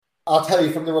I'll tell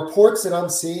you, from the reports that I'm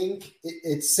seeing,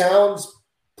 it sounds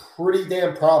pretty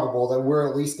damn probable that we're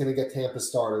at least going to get Tampa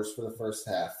starters for the first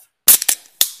half.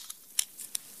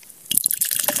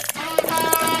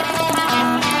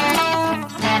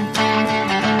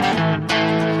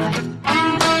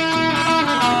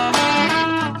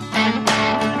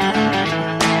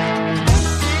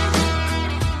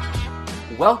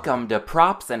 Welcome to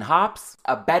Props and Hops,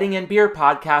 a betting and beer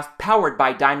podcast powered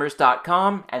by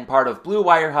Dimers.com and part of Blue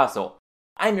Wire Hustle.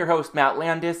 I'm your host, Matt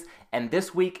Landis, and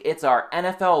this week it's our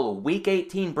NFL Week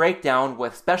 18 breakdown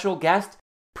with special guest,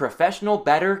 professional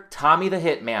bettor Tommy the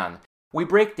Hitman. We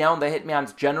break down the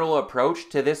Hitman's general approach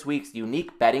to this week's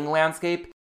unique betting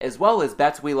landscape, as well as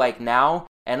bets we like now,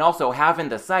 and also have in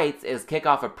the sights as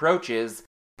kickoff approaches.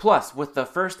 Plus, with the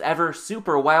first ever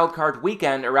Super Wildcard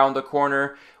weekend around the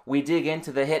corner, we dig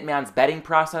into the Hitman's betting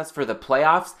process for the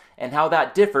playoffs and how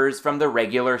that differs from the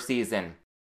regular season.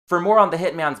 For more on the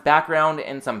Hitman's background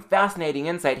and some fascinating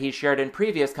insight he shared in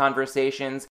previous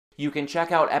conversations, you can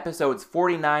check out episodes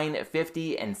 49,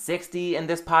 50, and 60 in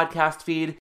this podcast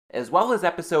feed, as well as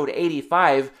episode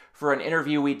 85 for an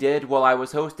interview we did while I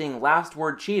was hosting Last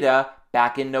Word Cheetah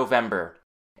back in November.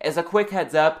 As a quick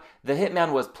heads up, the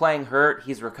Hitman was playing hurt.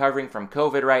 He's recovering from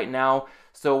COVID right now.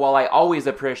 So while I always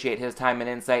appreciate his time and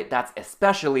insight, that's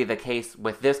especially the case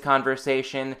with this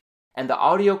conversation. And the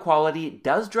audio quality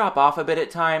does drop off a bit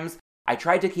at times. I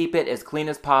tried to keep it as clean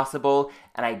as possible,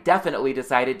 and I definitely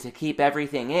decided to keep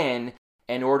everything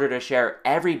in order to share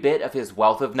every bit of his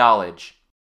wealth of knowledge.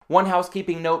 One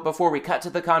housekeeping note before we cut to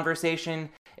the conversation: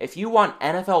 if you want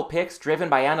NFL picks driven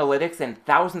by analytics and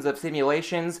thousands of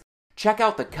simulations, check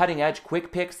out the Cutting Edge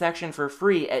Quick Pick section for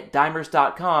free at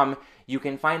Dimers.com. You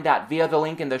can find that via the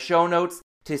link in the show notes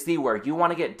to see where you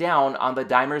want to get down on the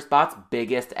Dimersbot's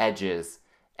biggest edges.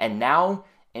 And now,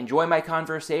 enjoy my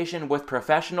conversation with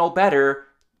professional bettor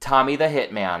Tommy the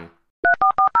Hitman.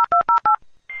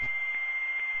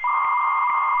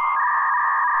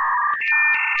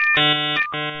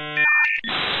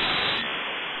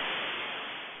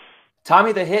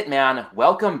 Tommy the Hitman,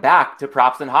 welcome back to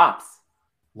Props and Hops.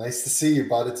 Nice to see you,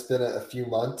 bud. It's been a few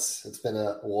months. It's been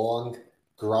a long,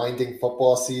 grinding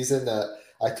football season that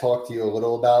I talked to you a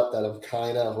little about, that I'm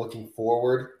kind of looking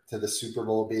forward to the Super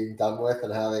Bowl being done with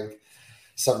and having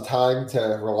some time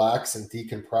to relax and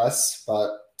decompress.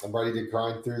 But I'm ready to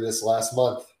grind through this last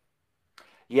month.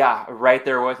 Yeah, right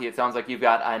there with you. It sounds like you've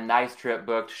got a nice trip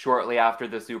booked shortly after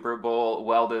the Super Bowl.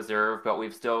 Well-deserved, but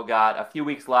we've still got a few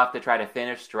weeks left to try to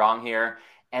finish strong here.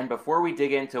 And before we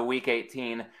dig into Week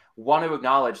 18, want to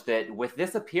acknowledge that with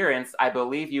this appearance, I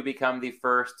believe you become the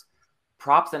first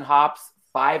Props and Hops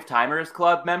 5 Timers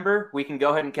Club member. We can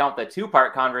go ahead and count the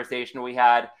 2-part conversation we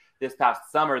had this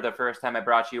past summer, the first time I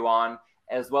brought you on,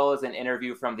 as well as an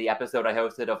interview from the episode I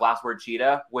hosted of Last Word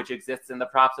Cheetah, which exists in the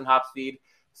Props and Hops feed.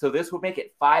 So this would make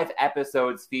it 5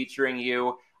 episodes featuring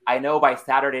you. I know by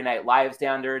Saturday Night Live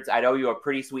standards, I'd owe you a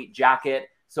pretty sweet jacket.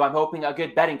 So I'm hoping a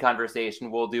good betting conversation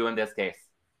will do in this case.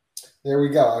 There we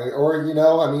go. Or,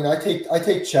 I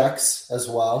take checks as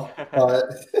well, but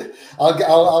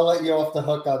I'll let you off the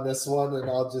hook on this one, and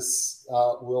I'll just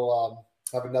we'll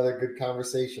have another good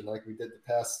conversation like we did the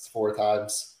past 4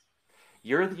 times.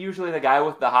 You're usually the guy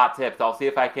with the hot tips. I'll see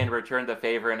if I can return the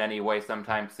favor in any way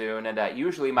sometime soon. And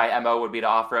usually my MO would be to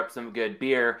offer up some good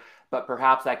beer, but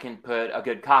perhaps I can put a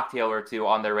good cocktail or two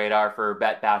on the radar for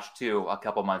Bet Bash 2 a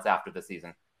couple months after the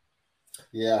season.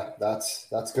 Yeah, that's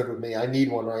good with me. I need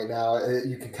one right now.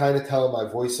 You can kind of tell in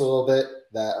my voice a little bit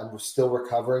that I'm still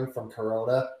recovering from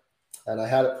Corona, and I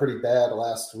had it pretty bad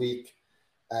last week.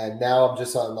 And now I'm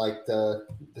just on like the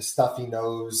stuffy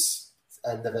nose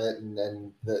end of it,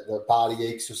 and the body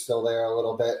aches are still there a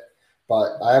little bit.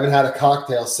 But I haven't had a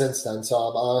cocktail since then, so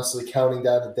I'm honestly counting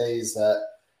down the days that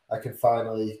I can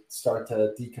finally start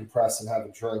to decompress and have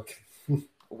a drink.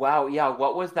 Wow, yeah.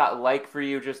 What was that like for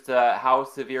you? Just how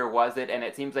severe was it? And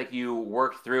it seems like you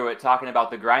worked through it, talking about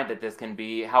the grind that this can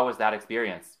be. How was that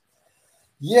experience?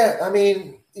 Yeah, I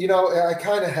mean, I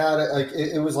kind of had it like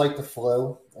it was like the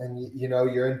flu, and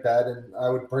you're in bed, and I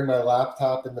would bring my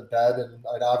laptop in the bed, and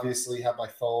I'd obviously have my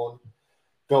phone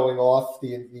going off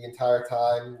the entire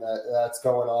time that's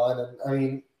going on. And I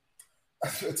mean,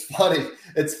 it's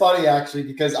funny actually,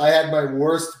 because I had my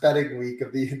worst betting week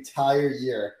of the entire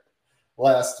year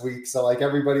last week. So like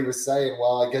everybody was saying,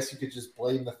 well, I guess you could just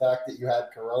blame the fact that you had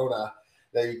Corona,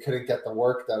 that you couldn't get the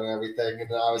work done and everything.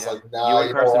 And I was like, nah,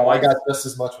 I got just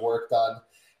as much work done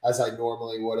as I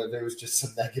normally would have. There was just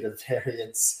some negative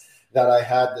variance that I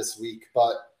had this week.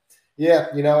 But yeah,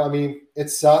 I mean,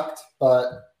 it sucked, but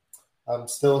I'm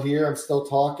still here. I'm still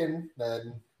talking,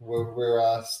 and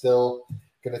we're still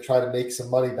going to try to make some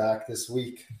money back this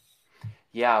week.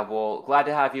 Yeah, well, glad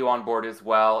to have you on board as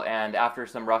well. And after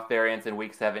some rough variance in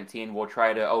week 17, we'll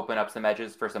try to open up some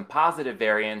edges for some positive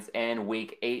variance in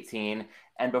week 18.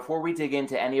 And before we dig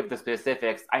into any of the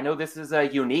specifics, I know this is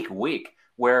a unique week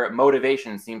where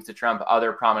motivation seems to trump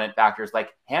other prominent factors like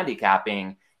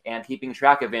handicapping and keeping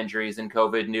track of injuries and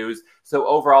COVID news. So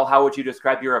overall, how would you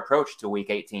describe your approach to week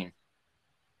 18?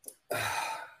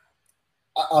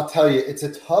 I'll tell you, it's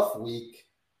a tough week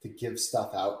to give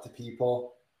stuff out to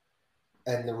people.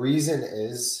 And the reason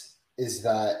is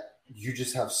that you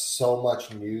just have so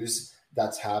much news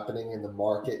that's happening and the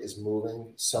market is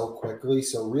moving so quickly.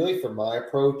 So really for my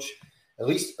approach, at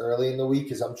least early in the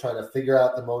week, is I'm trying to figure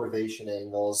out the motivation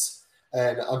angles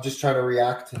and I'm just trying to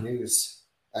react to news.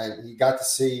 And you got to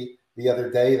see the other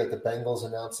day that the Bengals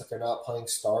announced that they're not playing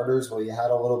starters. Well, you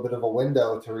had a little bit of a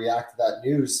window to react to that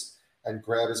news and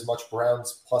grab as much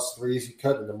Browns +3 as you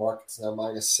could, and the market's now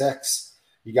 -6.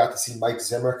 You got to see Mike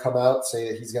Zimmer come out, say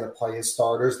that he's going to play his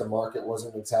starters. The market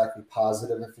wasn't exactly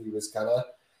positive if he was going to.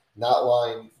 And that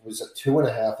line was at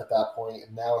 2.5 at that point,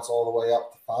 and now it's all the way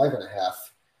up to 5.5.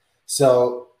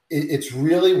 So it's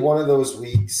really one of those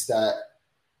weeks that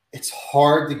it's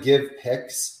hard to give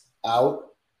picks out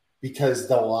because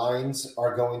the lines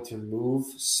are going to move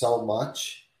so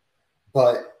much.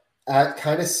 But at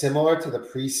kind of similar to the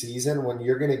preseason, when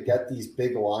you're going to get these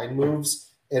big line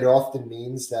moves, it often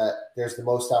means that there's the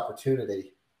most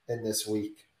opportunity in this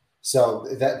week. So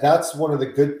that's one of the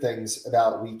good things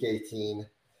about week 18.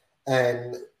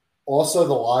 And also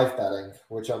the live betting,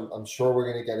 which I'm sure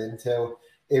we're going to get into.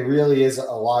 It really is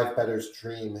a live bettor's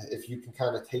dream if you can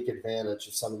kind of take advantage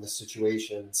of some of the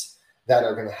situations that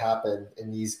are going to happen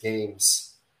in these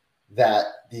games that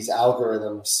these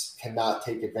algorithms cannot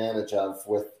take advantage of,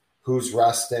 with who's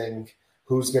resting,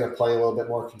 who's going to play a little bit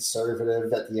more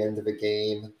conservative at the end of the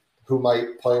game, who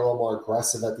might play a little more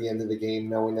aggressive at the end of the game,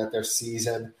 knowing that their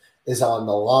season is on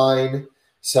the line.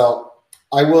 So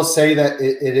I will say that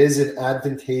it is an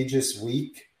advantageous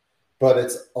week, but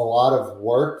it's a lot of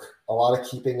work, a lot of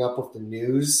keeping up with the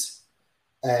news,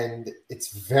 and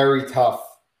it's very tough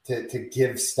to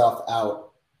give stuff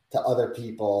out to other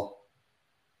people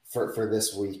for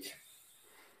this week.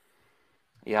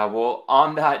 Yeah, well,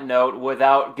 on that note,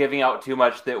 without giving out too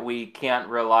much that we can't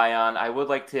rely on, I would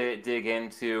like to dig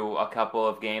into a couple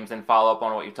of games and follow up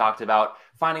on what you talked about,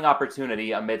 finding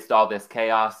opportunity amidst all this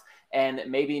chaos, and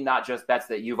maybe not just bets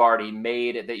that you've already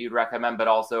made that you'd recommend, but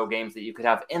also games that you could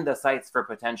have in the sights for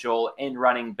potential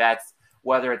in-running bets,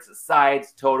 whether it's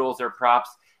sides, totals, or props.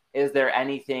 Is there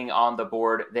anything on the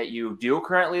board that you do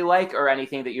currently like, or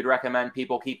anything that you'd recommend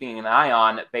people keeping an eye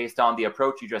on based on the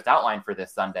approach you just outlined for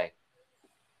this Sunday?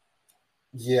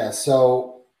 Yeah,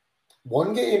 so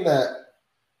one game that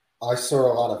I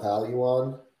saw a lot of value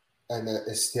on and that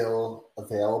is still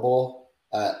available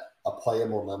at a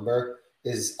playable number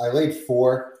is I laid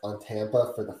 4 on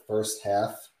Tampa for the first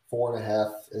half.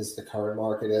 4.5 is the current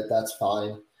market. That's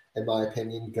fine, in my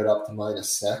opinion, good up to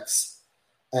 -6.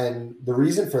 And the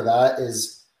reason for that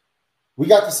is we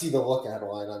got to see the look-ahead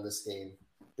line on this game.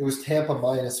 It was Tampa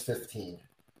 -15.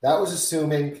 That was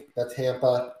assuming that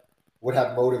Tampa would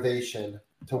have motivation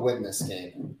to win this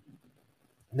game.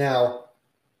 Now,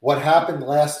 what happened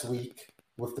last week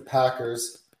with the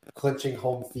Packers clinching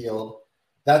home field,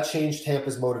 that changed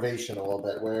Tampa's motivation a little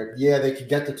bit, where, yeah, they could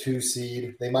get the 2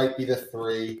 seed. They might be the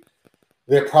 3.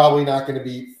 They're probably not going to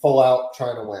be full out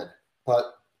trying to win. But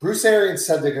Bruce Arians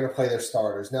said they're going to play their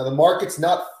starters. Now, the market's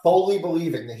not fully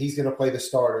believing that he's going to play the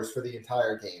starters for the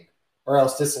entire game, or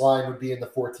else this line would be in the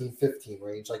 14-15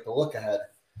 range, like the look-ahead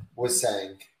was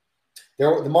saying.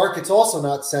 The market's also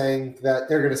not saying that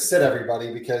they're going to sit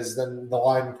everybody, because then the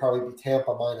line would probably be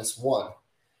Tampa -1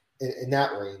 in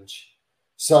that range.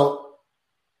 So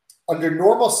under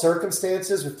normal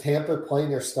circumstances, with Tampa playing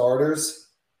their starters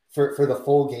for the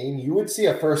full game, you would see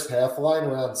a first half line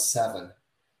around 7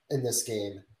 in this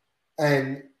game.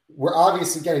 And we're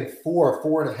obviously getting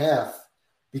 4.5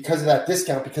 because of that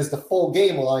discount, because the full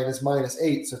game line is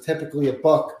 -8. So typically a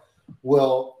book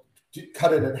will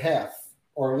cut it in half,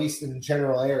 or at least in the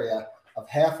general area of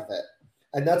half of it.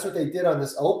 And that's what they did on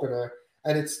this opener.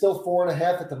 And it's still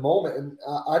 4.5 at the moment. And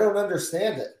I don't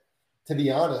understand it, to be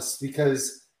honest,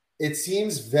 because it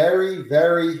seems very,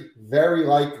 very, very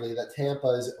likely that Tampa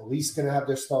is at least going to have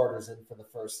their starters in for the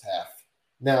first half.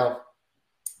 Now,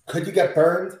 could you get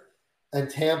burned and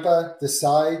Tampa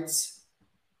decides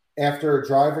after a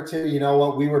drive or two, you know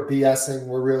what, we were BSing,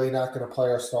 we're really not going to play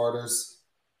our starters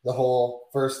the whole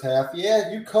first half? Yeah,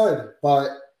 you could,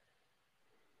 but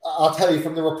I'll tell you,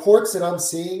 from the reports that I'm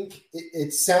seeing,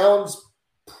 it sounds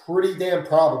pretty damn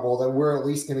probable that we're at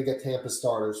least going to get Tampa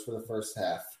starters for the first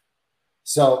half.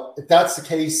 So if that's the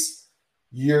case,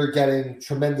 you're getting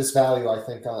tremendous value, I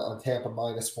think, on Tampa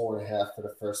minus 4.5 for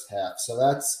the first half. So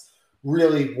that's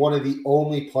really one of the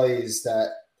only plays that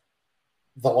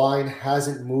the line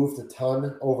hasn't moved a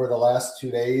ton over the last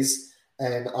 2 days,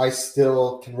 and I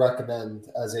still can recommend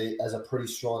as a pretty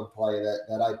strong play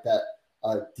that I bet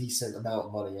a decent amount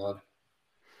of money on.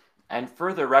 And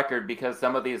for the record, because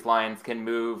some of these lines can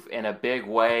move in a big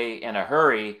way in a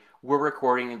hurry, we're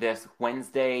recording this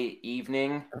Wednesday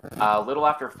evening, a little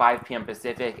after 5 p.m.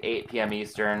 Pacific, 8 p.m.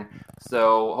 Eastern.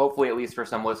 So hopefully, at least for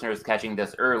some listeners catching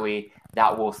this early,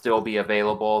 that will still be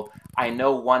available. I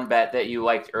know one bet that you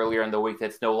liked earlier in the week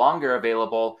that's no longer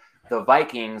available. The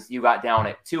Vikings, you got down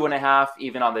at 2.5.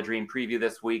 Even on the Dream Preview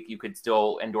this week, you could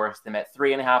still endorse them at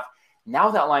 3.5.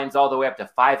 Now that line's all the way up to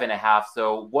 5.5.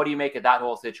 So what do you make of that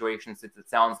whole situation, since it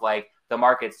sounds like the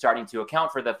market's starting to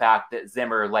account for the fact that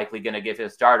Zimmer likely going to give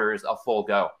his starters a full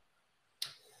go?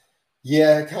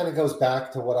 Yeah, it kind of goes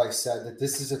back to what I said, that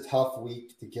this is a tough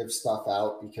week to give stuff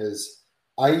out, because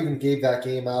I even gave that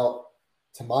game out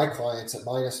to my clients at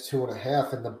minus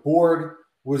 2.5, and the board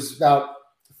was about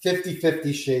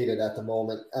 50-50 shaded at that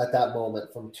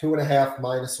moment, from 2.5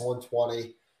 minus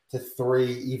 120 to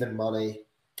 3 even money,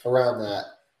 around that.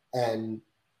 And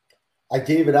I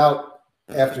gave it out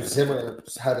after Zimmer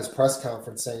had his press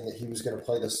conference saying that he was going to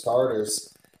play the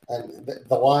starters, and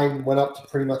the line went up to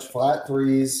pretty much flat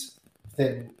threes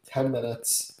within 10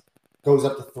 minutes, goes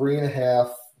up to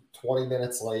 3.5 20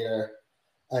 minutes later.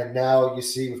 And now you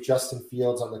see with Justin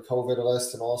Fields on the COVID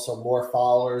list, and also more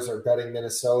followers are betting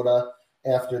Minnesota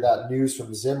after that news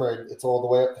from Zimmer, it's all the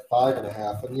way up to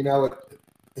 5.5. And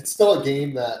it's still a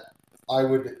game that I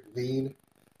would lean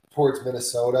towards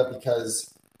Minnesota,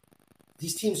 because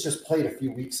these teams just played a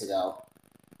few weeks ago.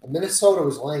 And Minnesota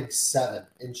was laying 7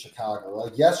 in Chicago.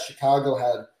 Like, yes, Chicago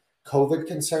had COVID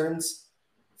concerns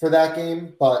for that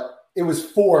game, but it was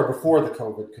 4 before the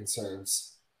COVID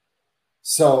concerns.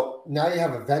 So now you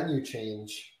have a venue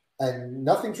change, and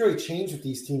nothing's really changed with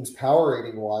these teams power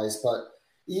rating wise. But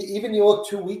even you look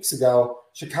 2 weeks ago,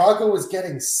 Chicago was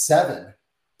getting 7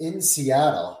 in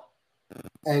Seattle.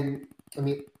 And I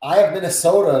mean, I have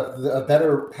Minnesota a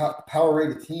better power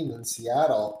rated team than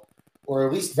Seattle, or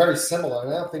at least very similar.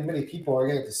 And I don't think many people are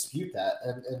going to dispute that.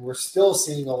 And we're still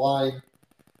seeing a line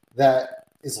that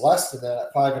is less than that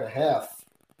at 5.5,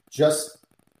 just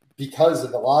because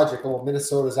of the logic. Oh,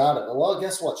 Minnesota's out of it. Well,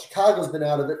 guess what? Chicago's been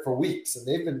out of it for weeks, and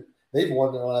they've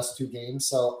won in the last 2 games.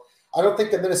 So I don't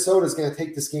think that Minnesota is going to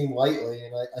take this game lightly,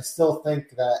 and I still think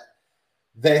that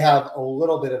they have a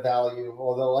little bit of value,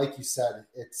 although, like you said,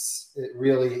 it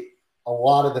really, a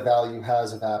lot of the value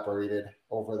has evaporated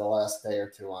over the last day or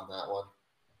 2 on that one.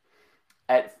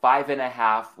 At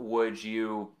 5.5, would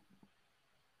you,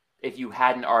 if you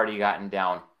hadn't already gotten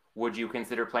down, would you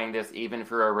consider playing this even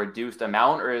for a reduced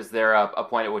amount, or is there a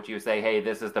point at which you say, hey,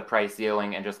 this is the price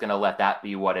ceiling and just going to let that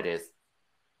be what it is?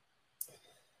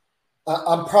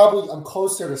 I'm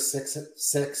closer to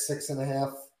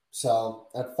 6.5. So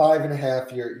at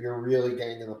 5.5, you're really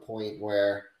getting to the point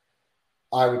where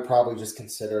I would probably just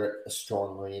consider it a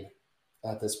strong lean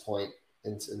at this point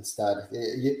instead.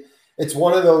 It's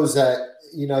one of those that,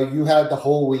 you had the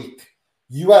whole week.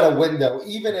 You had a window,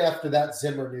 even after that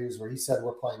Zimmer news where he said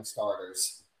we're playing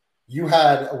starters. You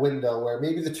had a window where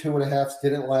maybe the 2.5s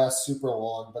didn't last super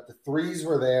long, but the 3s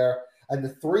were there, and the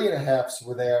 3.5s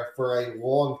were there for a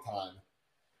long time.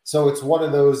 So it's one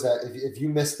of those that if you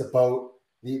missed the boat,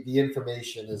 the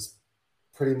information is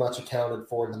pretty much accounted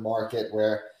for in the market,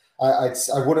 where I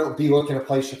wouldn't be looking to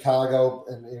play Chicago,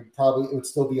 and it would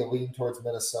still be a lean towards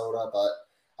Minnesota, but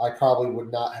I probably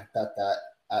would not have bet that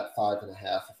at 5.5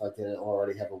 if I didn't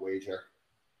already have a wager.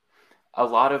 A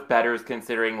lot of bettors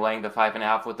considering laying the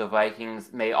 5.5 with the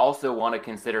Vikings may also want to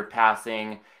consider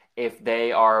passing if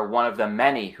they are one of the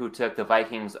many who took the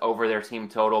Vikings over their team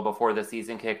total before the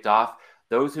season kicked off.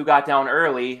 Those who got down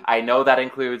early, I know that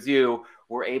includes you,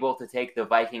 were able to take the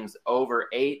Vikings over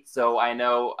 8. So I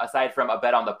know, aside from a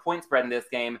bet on the point spread in this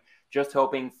game, just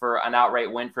hoping for an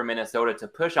outright win for Minnesota to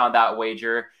push on that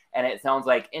wager. And it sounds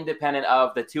like, independent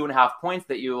of the 2.5 points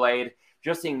that you laid,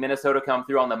 just seeing Minnesota come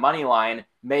through on the money line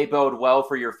may bode well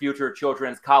for your future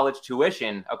children's college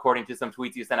tuition, according to some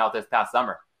tweets you sent out this past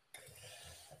summer.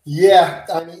 Yeah,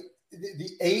 I mean,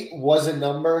 the 8 was a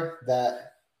number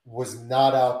that was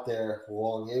not out there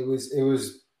long. It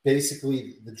was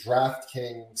basically the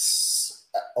DraftKings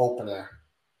opener,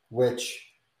 which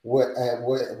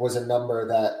was a number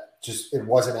that just, it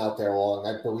wasn't out there long.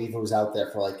 I believe it was out there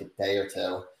for like a day or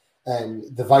 2.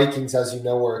 And the Vikings, as you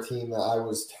know, were a team that I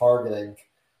was targeting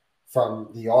from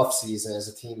the offseason as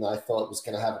a team that I thought was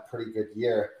going to have a pretty good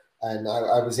year. And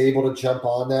I was able to jump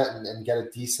on that and get a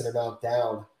decent amount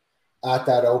down at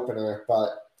that opener.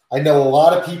 But I know a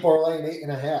lot of people are laying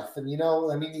 8.5. And, the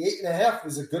 8.5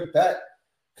 was a good bet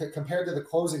compared to the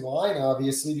closing line,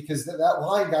 obviously, because that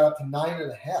line got up to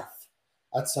 9.5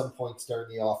 at some points during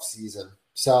the offseason.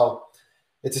 So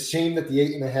it's a shame that the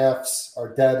 8.5s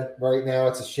are dead right now.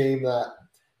 It's a shame that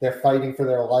they're fighting for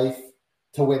their life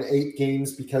to win 8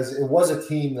 games, because it was a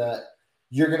team that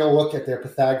you're going to look at their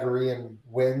Pythagorean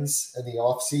wins in the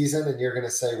offseason and you're going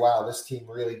to say, wow, this team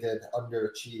really did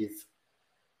underachieve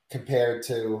compared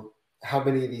to how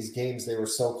many of these games they were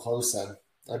so close in.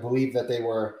 I believe that they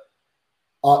were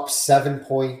up 7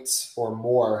 points or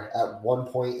more at one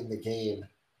point in the game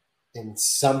in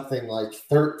something like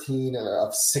 13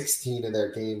 of 16 of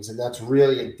their games. And that's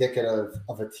really indicative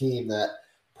of a team that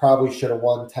probably should have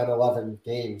won 10, 11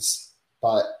 games.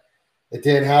 But it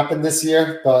didn't happen this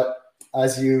year. But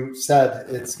as you said,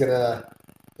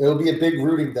 it'll be a big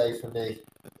rooting day for me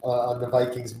on the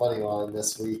Vikings money line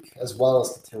this week, as well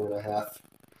as the 2.5.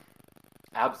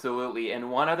 Absolutely.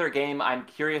 And one other game I'm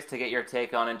curious to get your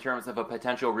take on in terms of a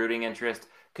potential rooting interest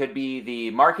could be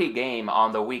the marquee game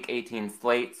on the Week 18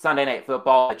 slate, Sunday Night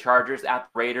Football, the Chargers at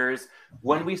the Raiders.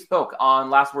 When we spoke on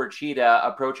Last Word Cheetah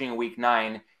approaching Week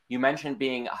 9, you mentioned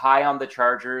being high on the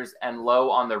Chargers and low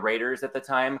on the Raiders at the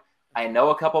time. I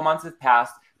know a couple months have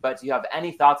passed, but do you have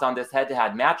any thoughts on this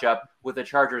head-to-head matchup with the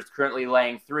Chargers currently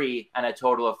laying 3 and a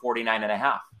total of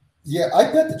 49.5? Yeah, I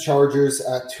bet the Chargers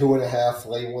at 2.5,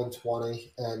 lay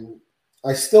 120, and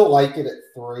I still like it at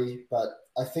 3, but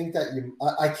I think that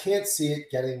I can't see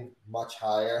it getting much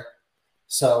higher.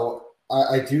 So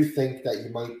I do think that you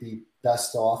might be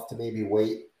best off to maybe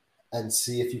wait and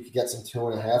see if you could get some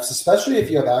 2.5s, especially if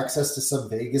you have access to some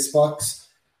Vegas bucks.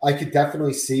 I could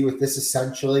definitely see with this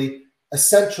essentially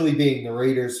being the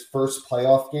Raiders' first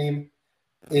playoff game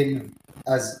in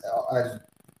as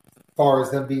far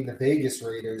as them being the Vegas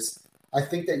Raiders. I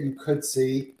think that you could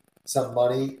see some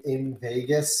money in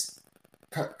Vegas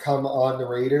come on the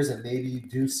Raiders, and maybe you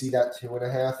do see that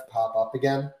 2.5 pop up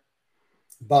again.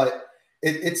 But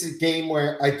it's a game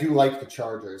where I do like the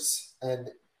Chargers. And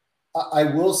I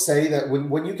will say that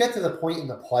when you get to the point in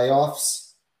the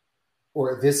playoffs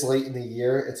or this late in the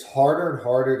year, it's harder and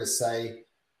harder to say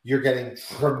you're getting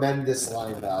tremendous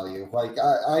line value. Like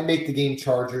I make the game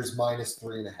Chargers minus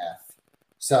 3.5.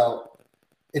 So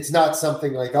it's not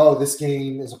something like, oh, this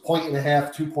game is 1.5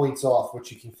 points, 2 points off,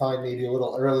 which you can find maybe a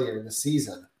little earlier in the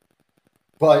season.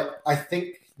 But I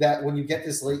think that when you get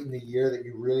this late in the year, that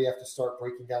you really have to start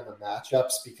breaking down the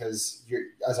matchups, because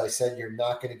as I said, you're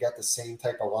not going to get the same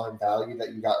type of line value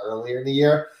that you got earlier in the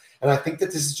year. And I think that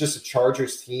this is just a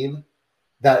Chargers team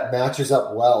that matches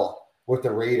up well with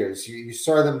the Raiders. You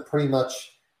saw them pretty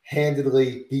much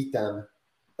handedly beat them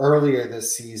earlier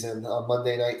this season on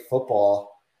Monday Night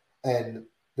Football. And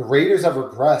the Raiders have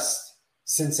regressed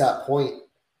since that point.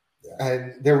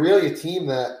 And they're really a team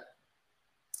that,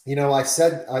 I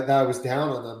said that I was down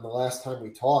on them the last time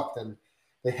we talked, and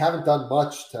they haven't done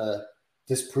much to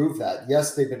disprove that.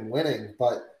 Yes, they've been winning,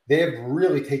 but they have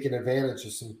really taken advantage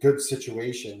of some good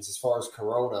situations as far as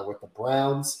Corona with the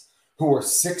Browns, who were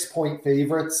 6-point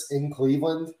favorites in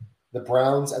Cleveland. The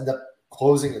Browns end up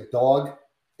closing a dog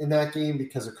in that game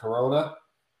because of Corona.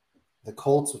 The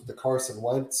Colts with the Carson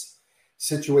Wentz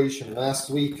situation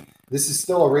last week. This is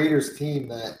still a Raiders team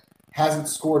that hasn't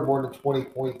scored more than 20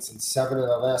 points in 7 of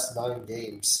the last 9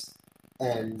 games.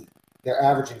 And they're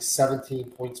averaging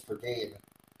 17 points per game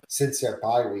since their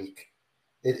bye week.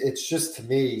 It's just, to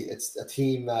me, it's a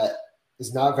team that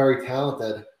is not very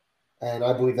talented. And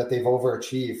I believe that they've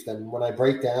overachieved. And when I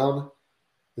break down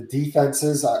the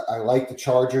defenses, I like the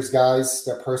Chargers guys,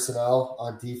 their personnel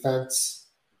on defense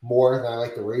more than I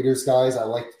like the Raiders guys. I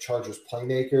like the Chargers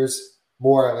playmakers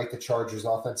more. I like the Chargers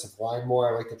offensive line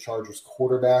more. I like the Chargers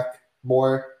quarterback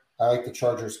more. I like the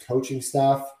Chargers coaching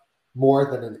staff more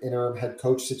than an interim head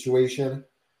coach situation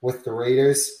with the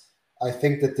Raiders. I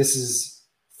think that this is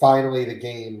finally the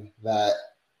game that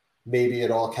maybe it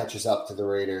all catches up to the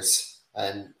Raiders.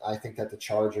 And I think that the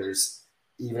Chargers,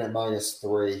 even at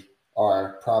 -3,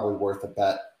 are probably worth a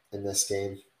bet in this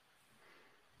game.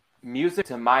 Music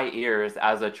to my ears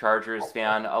as a Chargers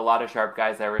fan. A lot of sharp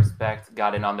guys I respect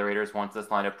got in on the Raiders once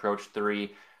this line approached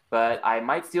 3. But I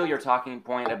might steal your talking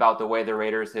point about the way the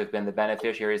Raiders have been the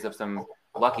beneficiaries of some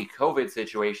lucky COVID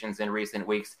situations in recent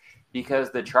weeks,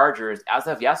 because the Chargers, as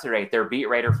of yesterday, their beat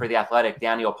writer for The Athletic,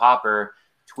 Daniel Popper,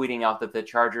 tweeting out that the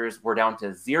Chargers were down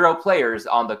to 0 players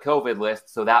on the COVID list,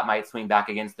 so that might swing back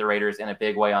against the Raiders in a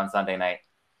big way on Sunday night.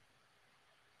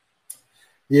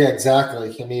 Yeah,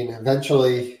 exactly. I mean,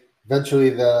 eventually eventually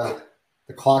the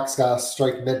clock's got to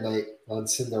strike midnight on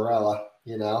Cinderella,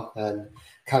 and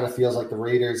kind of feels like the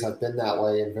Raiders have been that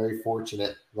way and very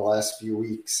fortunate the last few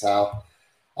weeks. So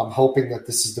I'm hoping that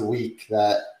this is the week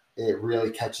that it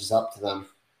really catches up to them.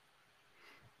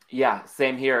 Yeah,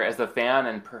 same here as a fan,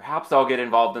 and perhaps I'll get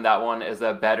involved in that one as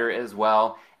a bettor as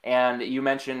well. And you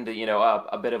mentioned,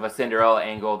 a bit of a Cinderella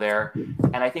angle there,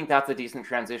 and I think that's a decent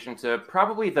transition to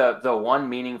probably the one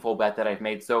meaningful bet that I've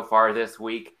made so far this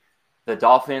week. The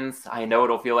Dolphins. I know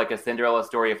it'll feel like a Cinderella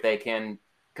story if they can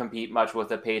compete much with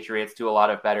the Patriots to a lot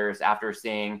of bettors after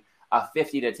seeing a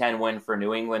 50-10 win for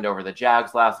New England over the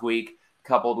Jags last week,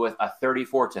 coupled with a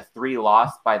 34-3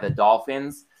 loss by the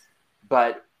Dolphins.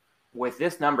 But with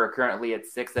this number currently at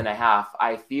 6.5,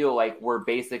 I feel like we're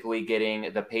basically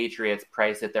getting the Patriots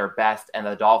priced at their best and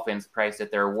the Dolphins priced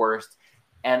at their worst.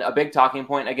 And a big talking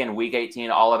point, again, week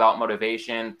 18, all about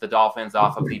motivation. The Dolphins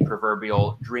off of the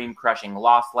proverbial dream-crushing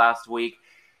loss last week.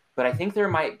 But I think there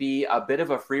might be a bit of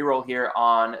a free roll here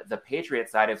on the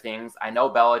Patriots side of things. I know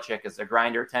Belichick is a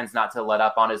grinder, tends not to let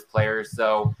up on his players.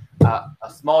 So a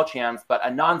small chance, but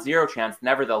a non-zero chance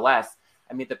nevertheless.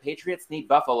 I mean, the Patriots need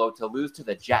Buffalo to lose to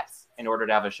the Jets in order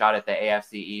to have a shot at the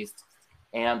AFC East.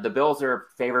 And the Bills are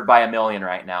favored by 1 million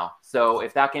right now. So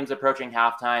if that game's approaching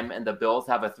halftime and the Bills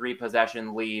have a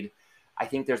 3-possession lead, I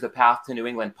think there's a path to New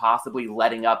England possibly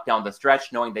letting up down the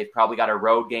stretch, knowing they've probably got a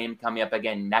road game coming up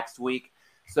again next week.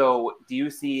 So do you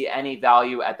see any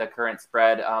value at the current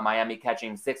spread, Miami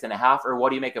catching 6.5, or what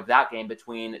do you make of that game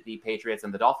between the Patriots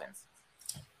and the Dolphins?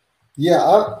 Yeah,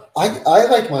 I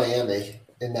like Miami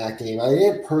in that game. I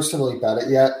didn't personally bet it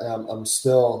yet. I'm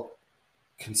still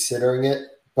considering it,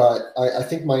 but I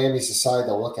think Miami's the side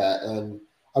to look at. And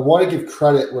I want to give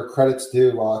credit where credit's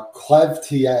due. Clev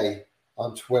TA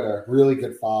on Twitter, really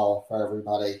good follow for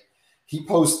everybody. He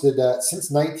posted that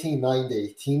since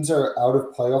 1990, teams are out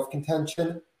of playoff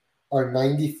contention are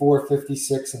 94,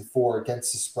 56, and 4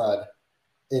 against the spread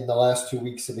in the last 2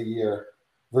 weeks of the year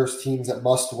versus teams that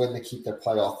must win to keep their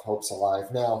playoff hopes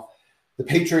alive. Now, the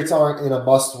Patriots aren't in a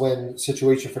must-win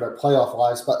situation for their playoff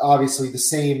lives, but obviously the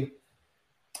same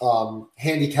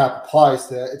handicap applies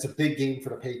to it's a big game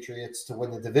for the Patriots to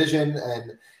win the division,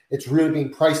 and it's really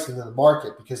being priced into the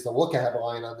market because the look-ahead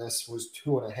line on this was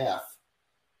 2.5,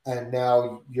 and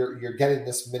now you're getting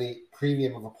this mini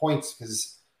premium of a points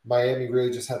because Miami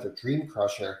really just had their dream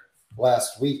crusher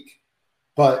last week.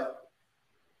 But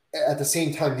at the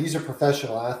same time, these are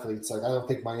professional athletes. Like, I don't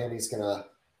think Miami's gonna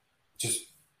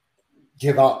just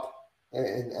give up.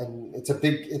 And it's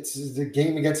the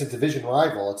game against a division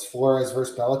rival. It's Flores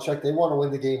versus Belichick. They want to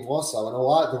win the game also.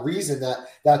 And the reason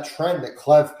that trend that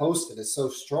Clev posted is so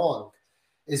strong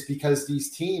is because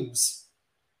these teams,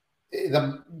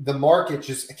 the market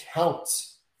just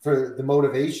accounts for the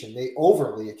motivation. They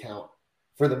overly account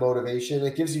for the motivation.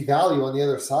 It gives you value on the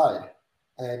other side.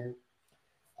 And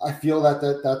I feel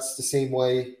that's the same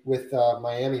way with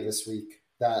Miami this week,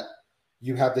 that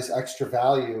you have this extra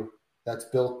value that's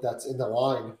in the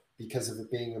line because of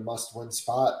it being a must-win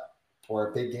spot or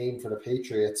a big game for the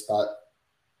Patriots. But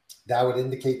that would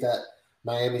indicate that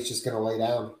Miami's just going to lay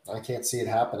down. I can't see it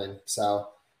happening. So,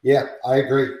 yeah, I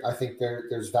agree. I think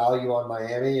there's value on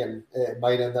Miami, and it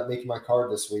might end up making my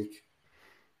card this week.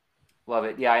 Love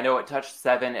it. Yeah, I know it touched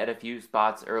 7 at a few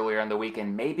spots earlier in the week,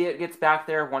 and maybe it gets back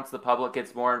there once the public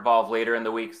gets more involved later in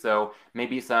the week. So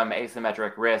maybe some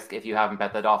asymmetric risk if you haven't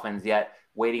bet the Dolphins yet,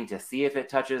 waiting to see if it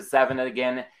touches 7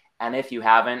 again. And if you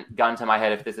haven't, gun to my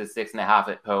head, if this is 6.5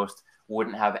 at post,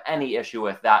 wouldn't have any issue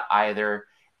with that either.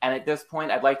 And at this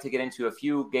point, I'd like to get into a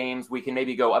few games. We can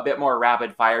maybe go a bit more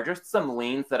rapid fire, just some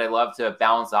leans that I love to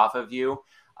bounce off of you.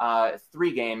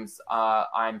 3 games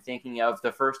I'm thinking of,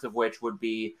 the first of which would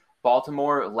be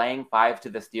Baltimore laying 5 to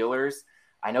the Steelers.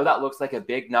 I know that looks like a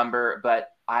big number, but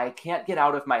I can't get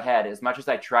out of my head, as much as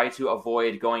I try to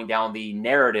avoid going down the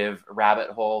narrative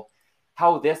rabbit hole,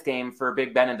 how this game for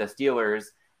Big Ben and the Steelers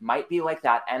might be like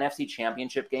that NFC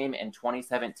Championship game in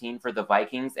 2017 for the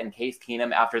Vikings and Case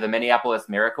Keenum after the Minneapolis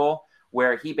Miracle,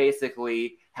 where he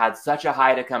basically had such a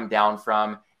high to come down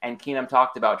from. And Keenum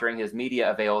talked about during his media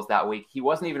avails that week, he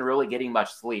wasn't even really getting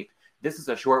much sleep. This is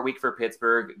a short week for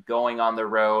Pittsburgh, going on the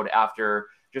road after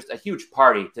just a huge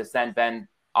party to send Ben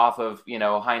off of,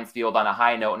 Heinz Field on a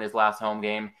high note in his last home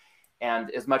game. And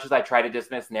as much as I try to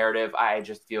dismiss narrative, I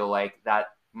just feel like that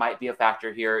might be a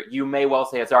factor here. You may well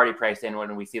say it's already priced in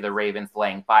when we see the Ravens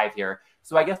laying 5 here.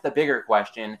 So I guess the bigger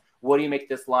question, what do you make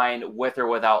this line with or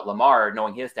without Lamar,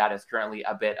 knowing his status currently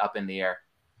a bit up in the air?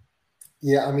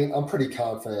 Yeah, I mean, I'm pretty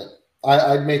confident.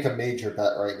 I'd make a major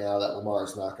bet right now that Lamar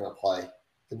is not going to play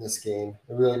in this game.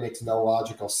 It really makes no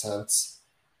logical sense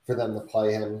for them to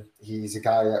play him. He's a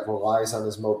guy that relies on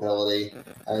his mobility,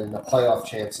 and the playoff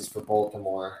chances for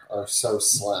Baltimore are so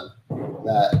slim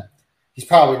that he's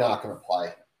probably not going to play.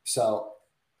 So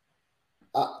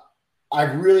I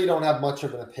really don't have much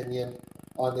of an opinion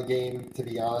on the game, to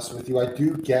be honest with you. I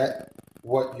do get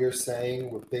what you're saying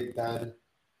with Big Ben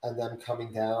and them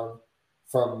coming down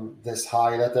from this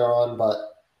high that they're on, but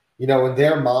in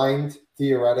their mind,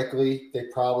 theoretically, they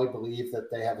probably believe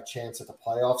that they have a chance at the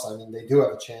playoffs. I mean, they do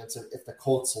have a chance. If the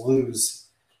Colts lose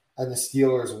and the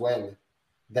Steelers win,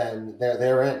 then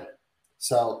they're in.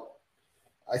 So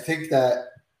I think that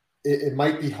it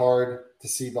might be hard to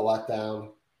see the letdown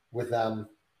with them,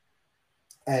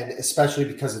 and especially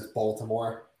because it's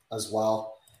Baltimore as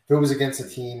well. If it was against a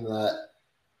team that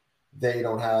they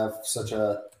don't have such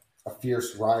a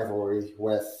fierce rivalry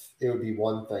with, it would be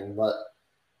one thing. But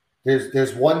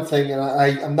there's one thing, and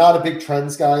I'm not a big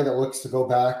trends guy that looks to go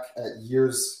back at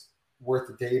years worth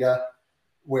of data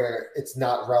where it's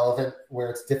not relevant, where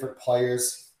it's different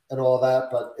players and all that,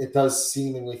 but it does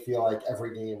seemingly feel like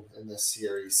every game in this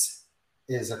series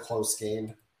is a close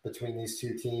game between these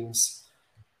two teams.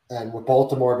 And with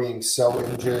Baltimore being so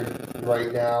injured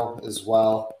right now as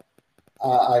well,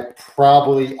 I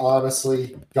probably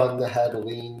honestly gun the head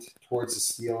leaned towards the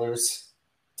Steelers,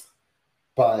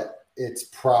 but it's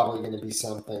probably going to be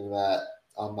something that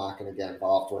I'm not going to get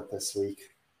involved with this week.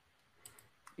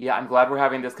 Yeah, I'm glad we're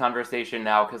having this conversation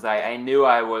now, because I knew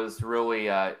I was really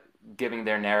giving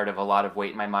their narrative a lot of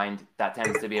weight in my mind. That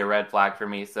tends to be a red flag for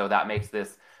me, so that makes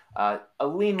this a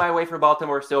lean my way for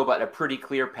Baltimore still, but a pretty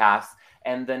clear pass.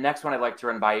 And the next one I'd like to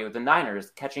run by you, the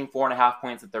Niners catching 4.5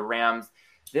 points at the Rams.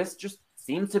 This just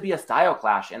seems to be a style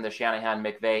clash in the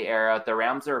Shanahan-McVay era. The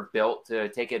Rams are built to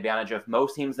take advantage of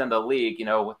most teams in the league,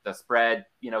 with the spread,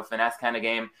 finesse kind of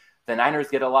game. The Niners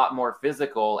get a lot more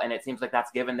physical, and it seems like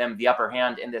that's given them the upper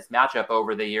hand in this matchup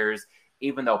over the years,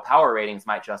 even though power ratings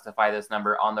might justify this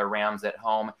number on the Rams at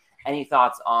home. Any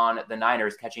thoughts on the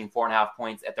Niners catching 4.5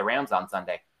 points at the Rams on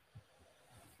Sunday?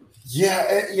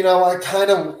 Yeah, I kind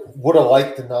of would have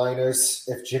liked the Niners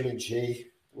if Jimmy G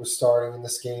was starting in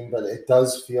this game, but it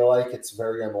does feel like it's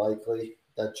very unlikely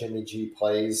that Jimmy G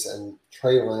plays. And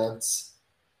Trey Lance,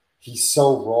 he's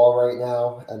so raw right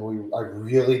now, and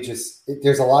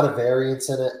there's a lot of variance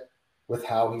in it with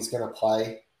how he's going to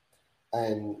play.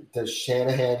 And does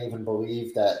Shanahan even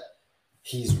believe that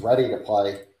he's ready to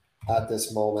play at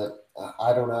this moment?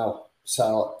 I don't know.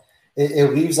 So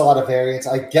it leaves a lot of variance.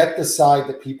 I get the side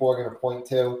that people are going to point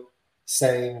to,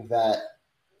 saying that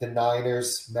the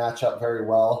Niners match up very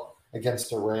well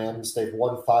against the Rams. They've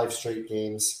won 5 straight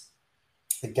games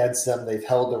against them. They've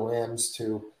held the Rams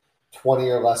to 20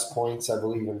 or less points, I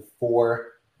believe, in 4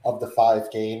 of the 5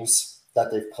 games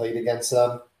that they've played against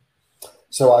them.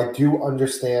 So I do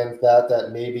understand that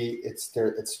maybe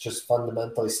it's just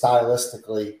fundamentally,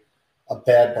 stylistically, a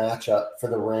bad matchup for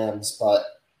the Rams, but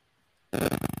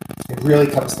it really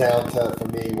comes down to, for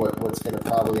me, what's going to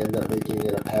probably end up making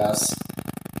it a pass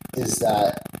is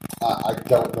that I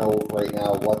don't know right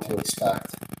now what to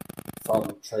expect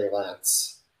from Trey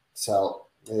Lance. So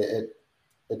it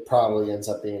probably ends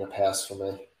up being a pass for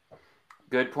me.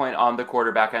 Good point on the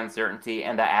quarterback uncertainty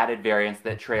and the added variance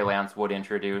that Trey Lance would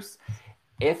introduce.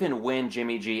 If and when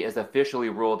Jimmy G is officially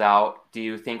ruled out, do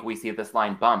you think we see this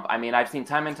line bump? I mean, I've seen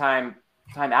time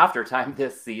after time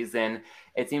this season,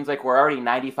 it seems like we're already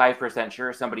 95%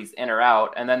 sure somebody's in or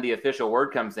out, and then the official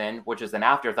word comes in, which is an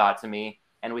afterthought to me,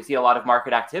 and we see a lot of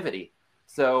market activity.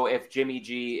 So if Jimmy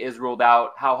G is ruled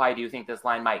out, how high do you think this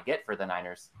line might get for the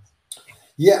Niners?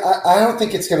 Yeah, I don't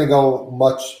think it's going to go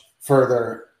much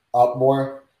further up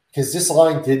more, because this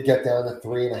line did get down to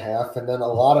 3.5, and then a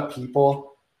lot of people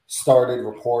started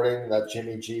reporting that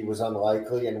Jimmy G was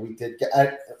unlikely, and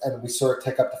we sort of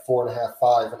tick up to 4.5,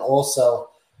 5. And also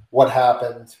what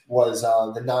happened was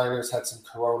the Niners had some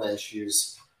corona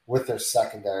issues with their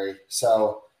secondary.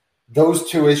 So those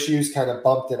 2 issues kind of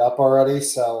bumped it up already.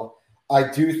 So I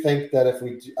do think that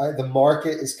the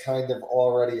market is kind of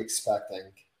already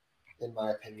expecting, in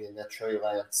my opinion, that Trey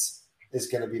Lance is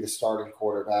going to be the starting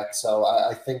quarterback. So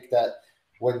I think that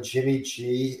when Jimmy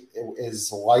G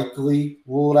is likely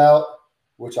ruled out,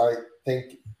 which I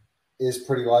think is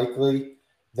pretty likely,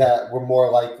 that we're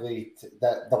more likely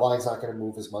that the line's not going to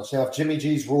move as much. Now, if Jimmy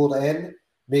G's ruled in,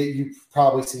 you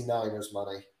probably see Niners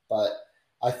money, but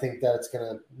I think that it's going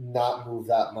to not move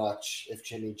that much if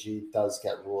Jimmy G does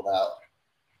get ruled out.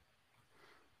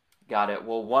 Got it.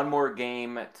 Well, one more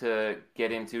game to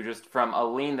get into just from a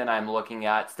lean that I'm looking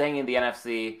at. Staying in the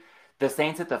NFC, the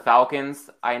Saints at the Falcons.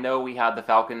 I know we had the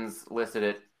Falcons listed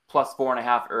at plus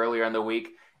 4.5 earlier in the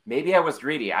week. maybe I was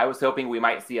greedy. I was hoping we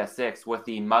might see a 6 with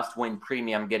the must-win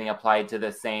premium getting applied to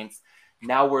the Saints.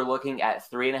 Now we're looking at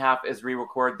 3.5 as we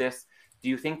record this. Do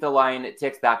you think the line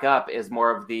ticks back up as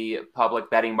more of the public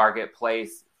betting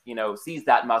marketplace, sees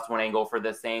that must-win angle for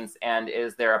the Saints? And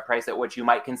is there a price at which you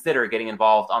might consider getting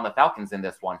involved on the Falcons in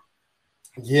this one?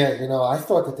 Yeah, I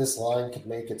thought that this line could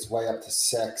make its way up to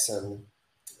 6, and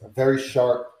a very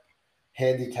sharp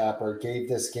handicapper gave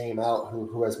this game out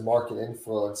who has market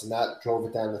influence, and that drove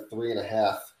it down to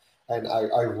 3.5. And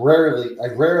I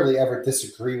rarely ever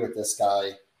disagree with this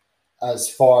guy as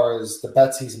far as the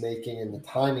bets he's making and the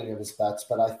timing of his bets.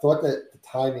 But I thought that the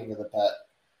timing of the bet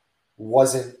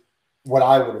wasn't what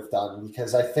I would have done,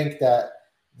 because I think that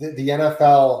the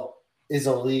NFL is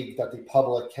a league that the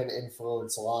public can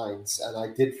influence lines. And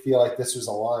I did feel like this was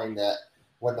a line that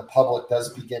when the public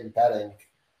does begin betting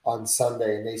on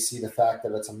Sunday and they see the fact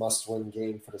that it's a must-win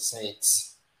game for the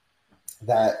Saints,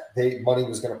 that money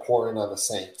was going to pour in on the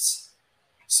Saints.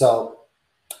 So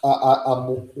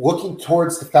I'm looking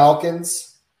towards the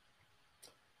Falcons,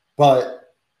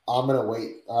 but I'm going to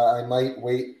wait. I might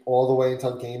wait all the way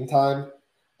until game time,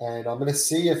 and I'm going to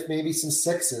see if maybe some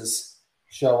 6s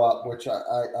show up, which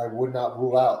I would not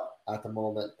rule out at the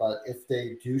moment. But if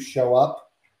they do show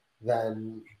up,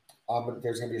 then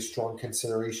there's going to be a strong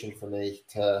consideration for me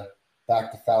to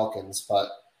back the Falcons. But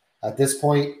at this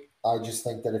point, I just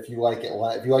think that if you like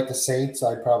the Saints,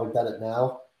 I'd probably bet it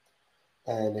now.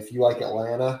 And if you like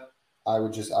Atlanta, I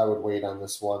would wait on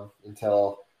this one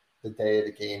until the day of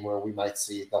the game where we might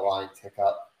see the line tick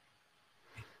up.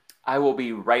 I will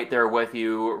be right there with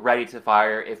you, ready to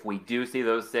fire if we do see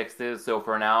those 6s. So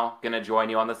for now, going to join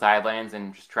you on the sidelines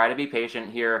and just try to be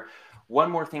patient here. One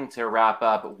more thing to wrap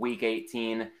up Week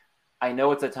 18. I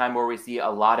know it's a time where we see a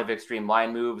lot of extreme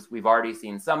line moves. We've already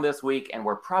seen some this week, and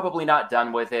we're probably not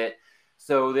done with it.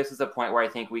 So this is a point where I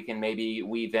think we can maybe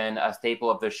weave in a staple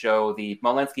of the show, the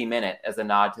Malinsky Minute, as a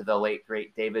nod to the late,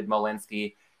 great David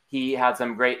Malinsky. He had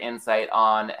some great insight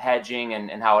on hedging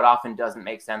and how it often doesn't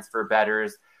make sense for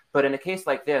bettors. But in a case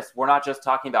like this, we're not just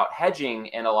talking about hedging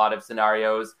in a lot of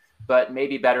scenarios, but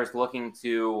maybe bettors looking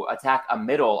to attack a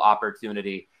middle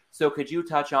opportunity. So could you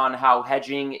touch on how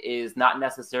hedging is not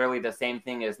necessarily the same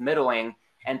thing as middling,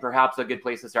 and perhaps a good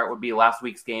place to start would be last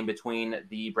week's game between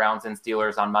the Browns and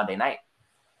Steelers on Monday night?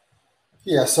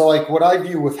 Yeah, so like what I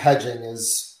view with hedging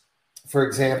is, for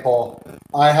example,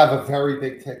 I have a very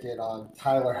big ticket on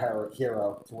Tyler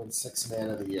Hero to win 6th Man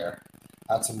of the Year.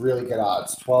 Had some really good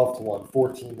odds, 12-1,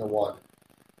 14-1.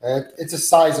 And it's a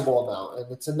sizable amount,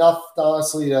 and it's enough,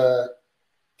 honestly, to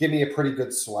give me a pretty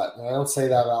good sweat. And I don't say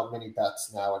that about many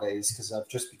bets nowadays because I've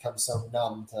just become so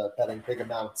numb to betting big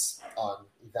amounts on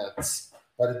events.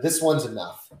 But this one's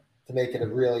enough to make it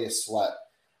really a sweat.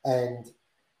 And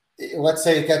let's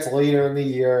say it gets later in the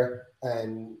year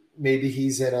and maybe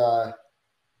he's in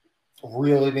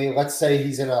let's say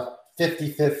he's in a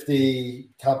 50-50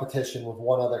 competition with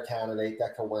one other candidate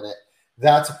that can win it.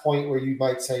 That's a point where you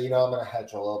might say, I'm going to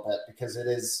hedge a little bit because it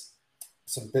is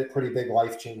pretty big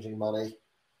life-changing money.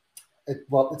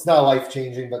 It's not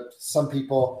life-changing, but some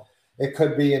people it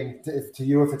could be. And to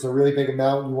you, if it's a really big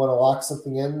amount and you want to lock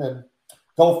something in, then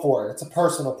go for it. It's a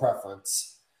personal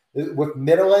preference. With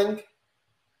middling,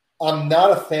 I'm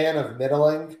not a fan of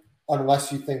middling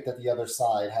unless you think that the other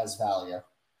side has value.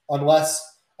 Unless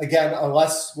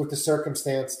with the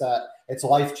circumstance that it's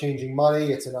life-changing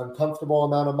money, it's an uncomfortable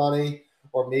amount of money,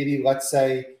 or maybe let's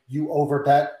say you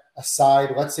overbet a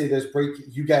side. Let's say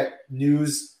you get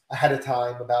news ahead of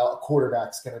time about a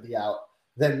quarterback's going to be out.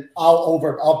 Then I'll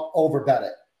overbet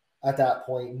it at that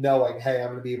point, knowing, hey, I'm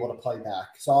going to be able to play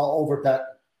back. So I'll overbet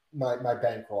my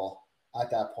bankroll at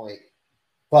that point.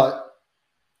 But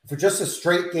for just a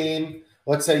straight game,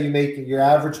 let's say you make your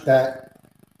average bet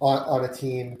on a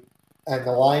team and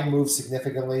the line moves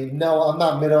significantly. No, I'm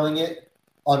not middling it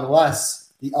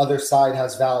unless the other side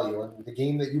has value. And the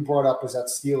game that you brought up was that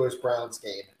Steelers-Browns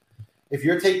game. If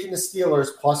you're taking the Steelers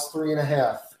plus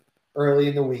 3.5 early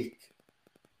in the week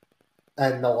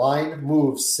and the line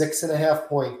moves 6.5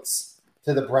 points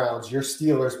to the Browns, your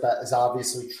Steelers bet is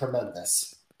obviously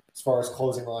tremendous as far as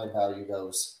closing line value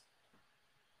goes.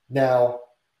 Now,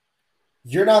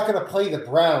 you're not going to play the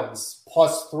Browns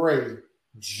plus 3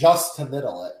 just to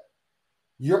middle it.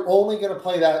 You're only going to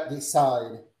play that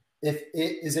side if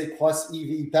it is a plus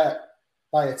EV bet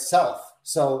by itself.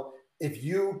 So if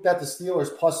you bet the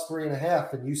Steelers plus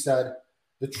 3.5 and you said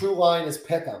the true line is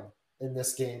pick 'em in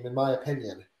this game, in my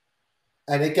opinion,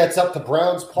 and it gets up to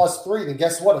Browns plus 3, then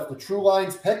guess what? If the true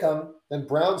line's pick 'em, then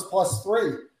Browns plus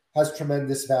 3 has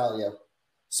tremendous value.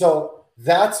 So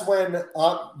that's when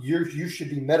you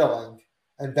should be middling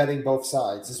and betting both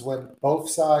sides is when both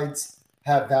sides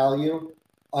have value,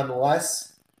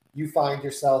 unless you find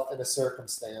yourself in a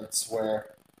circumstance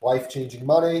where life-changing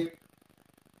money,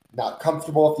 not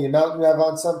comfortable with the amount you have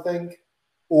on something,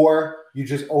 or you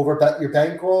just overbet your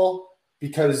bankroll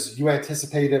because you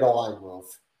anticipated a line move.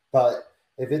 But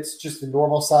if it's just a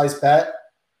normal size bet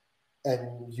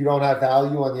and you don't have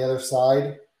value on the other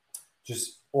side,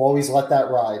 just always let that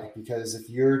ride. Because if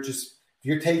you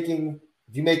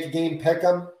make a game pick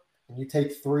 'em and you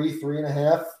take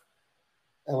 3.5,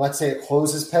 and let's say it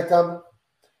closes pick 'em,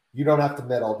 you don't have to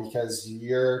middle because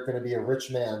you're going to be a rich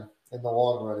man in the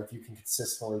long run if you can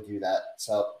consistently do that.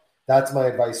 So that's my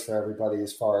advice for everybody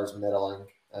as far as middling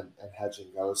and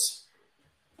hedging goes.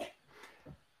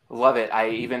 Love it. I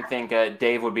even think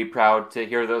Dave would be proud to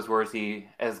hear those words. He,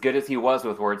 as good as he was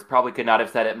with words, probably could not have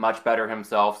said it much better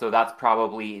himself. So that's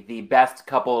probably the best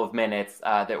couple of minutes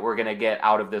that we're going to get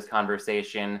out of this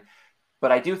conversation.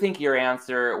 But I do think your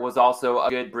answer was also a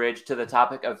good bridge to the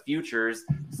topic of futures,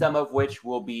 some of which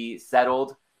will be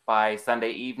settled by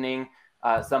Sunday evening,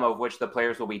 some of which the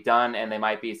players will be done, and they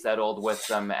might be settled with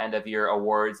some end-of-year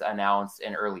awards announced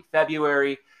in early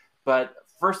February. But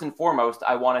first and foremost,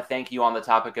 I want to thank you on the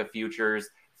topic of futures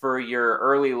for your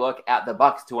early look at the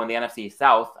Bucs to win the NFC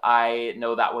South. I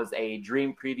know that was a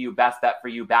dream preview best bet for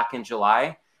you back in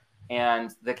July.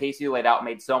 And the case you laid out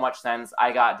made so much sense.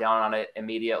 I got down on it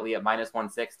immediately at minus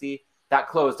 160. That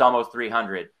closed almost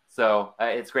 300. So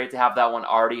it's great to have that one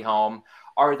already home.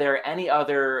 Are there any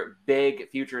other big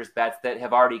futures bets that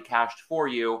have already cashed for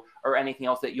you, or anything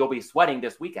else that you'll be sweating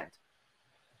this weekend?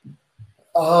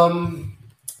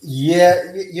 Yeah,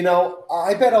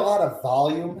 I bet a lot of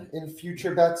volume in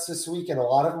future bets this week, and a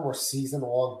lot of them were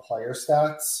season-long player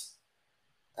stats.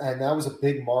 And that was a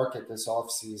big market this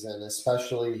offseason,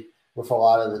 especially with a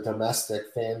lot of the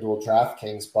domestic FanDuel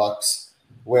DraftKings bucks,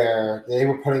 where they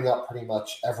were putting up pretty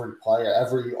much every player,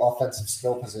 every offensive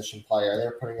skill position player. They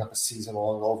were putting up a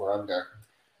season-long over-under.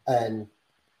 And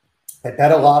I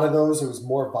bet a lot of those. It was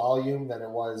more volume than it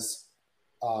was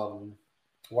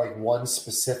like one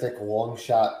specific long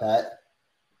shot bet.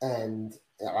 And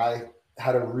I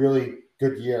had a really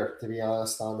good year, to be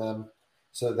honest, on them.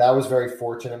 So that was very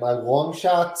fortunate. My long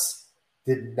shots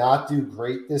did not do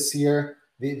great this year.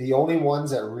 The only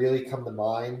ones that really come to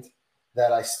mind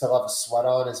that I still have a sweat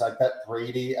on is I bet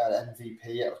Brady at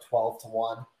MVP at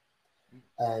 12-1.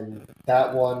 And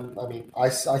that one, I mean, I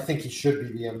think he should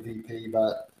be the MVP,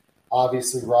 but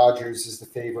obviously Rodgers is the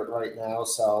favorite right now.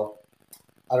 So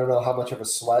I don't know how much of a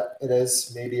sweat it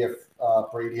is. Maybe if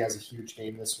Brady has a huge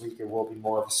game this week, it will be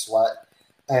more of a sweat.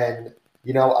 And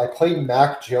I played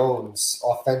Mac Jones,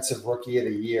 Offensive Rookie of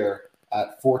the Year,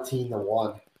 at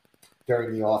 14-1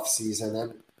 during the offseason.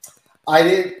 And I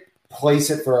didn't place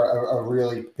it for a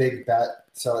really big bet.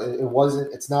 So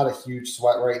it's not a huge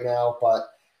sweat right now,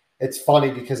 but it's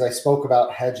funny because I spoke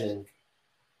about hedging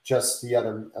just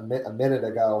a minute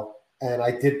ago, and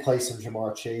I did play some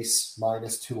Ja'Marr Chase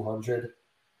minus 200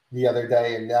 the other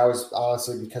day. And that was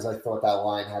honestly because I thought that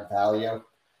line had value.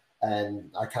 And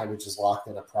I kind of just locked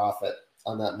in a profit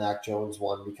on that Mac Jones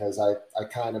one because I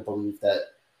kind of believe that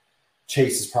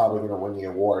Chase is probably going to win the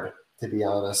award, to be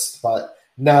honest. But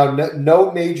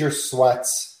no major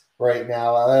sweats right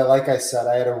now. Like I said,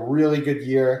 I had a really good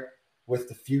year with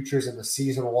the futures, and the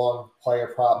season-long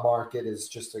player prop market is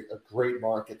just a great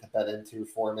market to bet into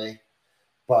for me.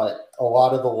 But a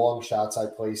lot of the long shots I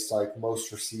placed, like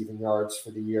most receiving yards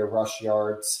for the year, rush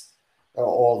yards,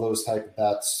 all those type of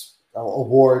bets,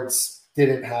 awards,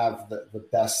 didn't have the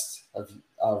best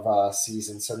of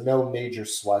season. So no major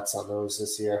sweats on those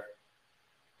this year.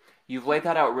 You've laid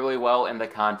that out really well in the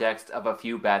context of a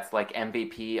few bets like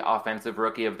MVP, Offensive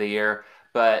Rookie of the Year,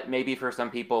 but maybe for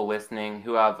some people listening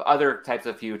who have other types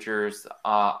of futures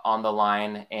on the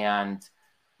line and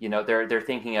they're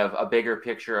thinking of a bigger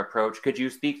picture approach, could you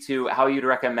speak to how you'd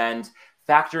recommend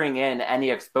factoring in any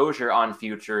exposure on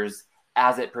futures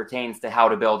as it pertains to how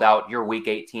to build out your Week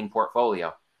 18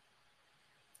 portfolio?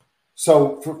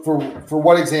 So for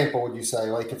what example would you say?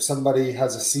 Like if somebody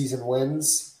has a season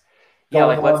wins? Yeah,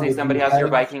 like let's say somebody has your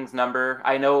Vikings number.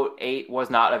 I know 8 was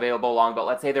not available long, but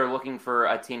let's say they're looking for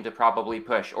a team to probably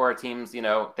push, or a team's,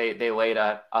 they laid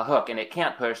a hook and it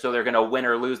can't push, so they're going to win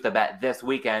or lose the bet this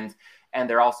weekend, and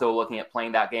they're also looking at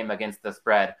playing that game against the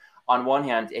spread. On one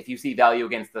hand, if you see value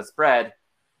against the spread,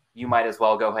 you might as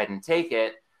well go ahead and take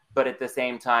it, but at the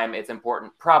same time, it's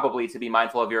important probably to be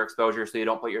mindful of your exposure so you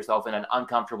don't put yourself in an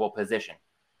uncomfortable position.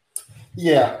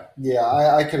 Yeah,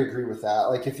 I could agree with that.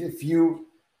 Like if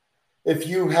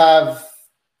you have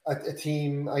a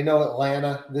team, I know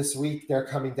Atlanta this week, they're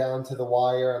coming down to the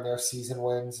wire on their season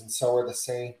wins, and so are the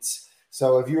Saints.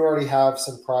 So if you already have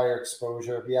some prior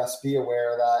exposure, yes, be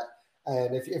aware of that.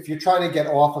 And if you're trying to get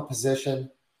off a position,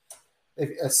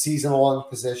 a season-long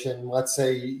position, let's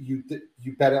say you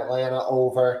bet Atlanta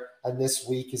over, and this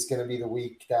week is going to be the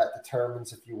week that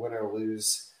determines if you win or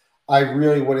lose, I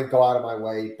really wouldn't go out of my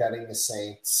way betting the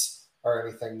Saints or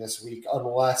anything this week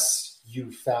unless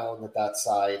you found that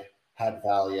side had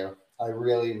value. I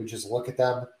really would just look at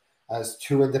them as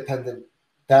two independent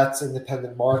bets,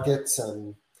 independent markets,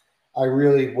 and I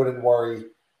really wouldn't worry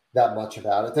that much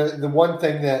about it. The one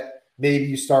thing that maybe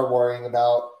you start worrying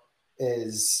about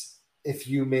is if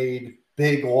you made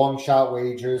big long shot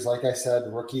wagers, like I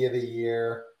said, rookie of the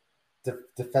year,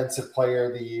 defensive player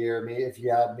of the year. If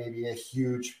you had maybe a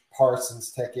huge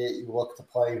Parsons ticket, you look to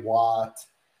play Watt,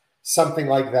 something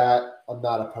like that. I'm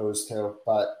not opposed to,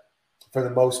 but for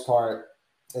the most part,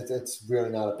 it's really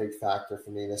not a big factor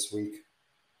for me this week.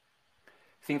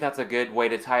 I think that's a good way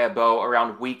to tie a bow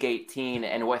around Week 18,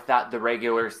 and with that, the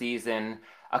regular season.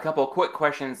 A couple quick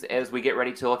questions as we get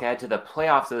ready to look ahead to the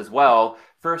playoffs as well.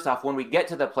 First off, when we get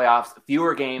to the playoffs,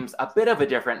 fewer games, a bit of a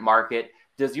different market.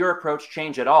 Does your approach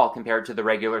change at all compared to the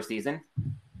regular season?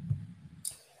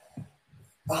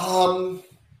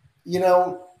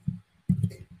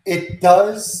 It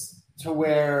does, to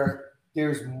where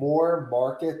there's more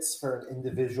markets for an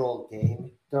individual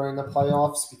game during the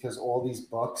playoffs because all these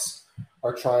books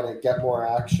are trying to get more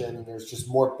action and there's just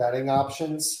more betting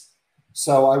options.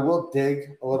 So I will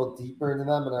dig a little deeper into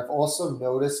them. And I've also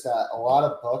noticed that a lot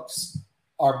of books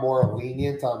are more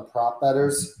lenient on prop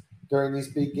bettors during these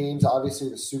big games. Obviously,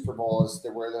 the Super Bowl is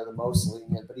where they're the most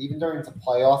lenient, but even during the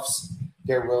playoffs,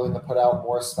 they're willing to put out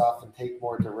more stuff and take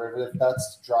more derivative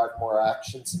bets to drive more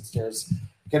action since there's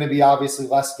going to be obviously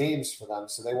less games for them.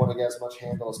 So they want to get as much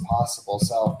handle as possible.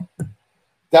 So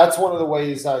that's one of the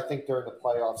ways I think during the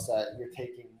playoffs that you're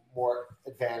taking more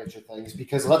advantage of things,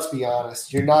 because let's be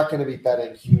honest, you're not going to be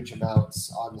betting huge amounts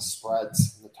on the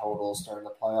spreads and the totals during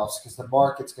the playoffs because the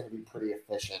market's going to be pretty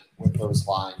efficient with those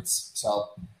lines. So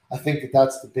I think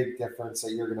that's the big difference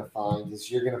that you're going to find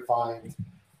is you're going to find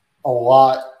a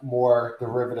lot more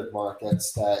derivative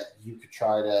markets that you could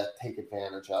try to take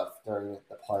advantage of during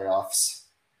the playoffs.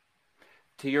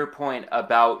 To your point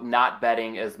about not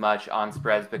betting as much on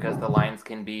spreads because the lines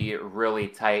can be really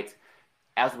tight,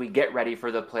 as we get ready for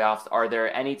the playoffs, are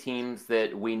there any teams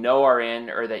that we know are in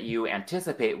or that you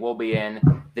anticipate will be in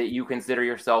that you consider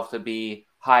yourself to be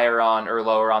higher on or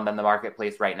lower on than the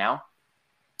marketplace right now?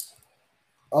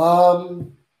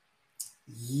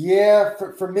 Yeah,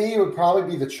 for me, it would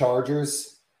probably be the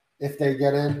Chargers if they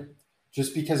get in,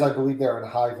 just because I believe they're a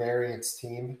high variance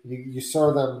team. You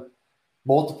saw them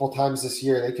multiple times this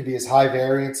year. They could be as high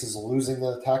variance as losing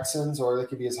to the Texans, or they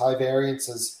could be as high variance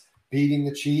as beating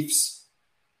the Chiefs.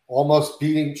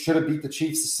 Should have beat the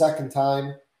Chiefs the second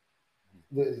time.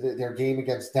 Their game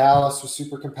against Dallas was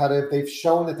super competitive. They've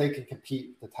shown that they can compete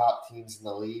with the top teams in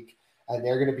the league, and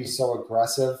they're going to be so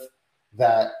aggressive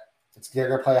that they're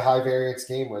going to play a high variance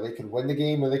game where they can win the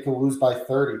game or they can lose by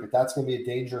 30, but that's going to be a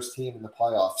dangerous team in the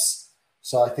playoffs.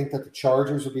 So I think that the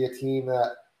Chargers would be a team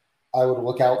that I would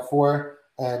look out for,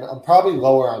 and I'm probably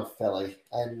lower on Philly.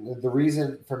 And the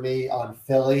reason for me on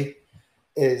Philly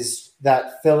is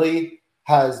that Philly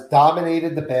has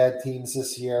dominated the bad teams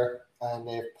this year, and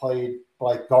they've played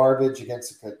like garbage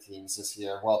against the good teams this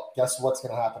year. Well, guess what's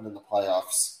going to happen in the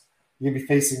playoffs? You're going to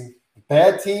be facing the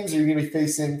bad teams, or you're going to be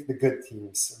facing the good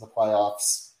teams in the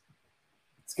playoffs.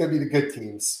 It's going to be the good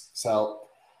teams. So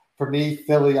for me,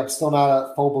 Philly, I'm still not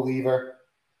a full believer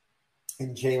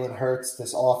in Jalen Hurts,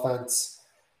 this offense.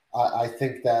 I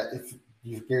think that if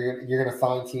you're going to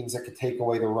find teams that could take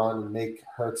away the run and make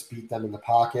Hurts beat them in the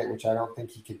pocket, which I don't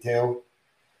think he could do.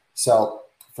 So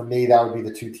for me, that would be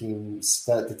the two teams,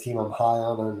 the team I'm high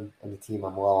on and the team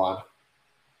I'm low on.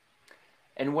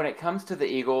 And when it comes to the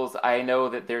Eagles, I know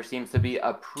that there seems to be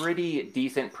a pretty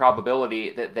decent probability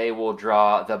that they will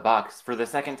draw the Bucs for the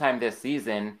second time this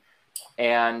season.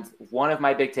 And one of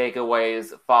my big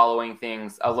takeaways following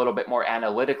things a little bit more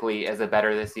analytically as a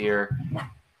bettor this year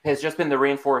has just been the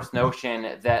reinforced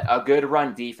notion that a good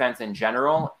run defense in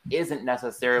general isn't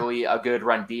necessarily a good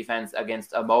run defense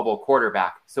against a mobile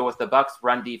quarterback. So with the Bucs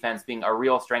run defense being a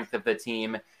real strength of the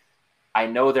team, I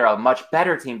know they're a much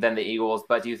better team than the Eagles,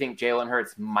 but do you think Jalen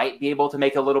Hurts might be able to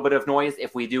make a little bit of noise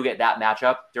if we do get that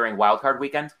matchup during wildcard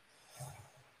weekend?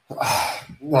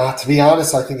 Nah, to be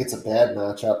honest, I think it's a bad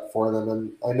matchup for them.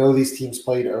 And I know these teams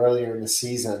played earlier in the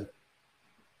season,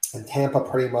 and Tampa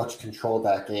pretty much controlled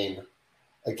that game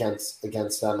against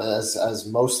them, as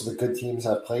most of the good teams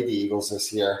that played the Eagles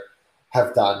this year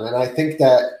have done. And I think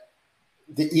that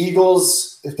the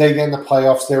Eagles, if they get in the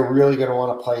playoffs, they're really going to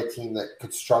want to play a team that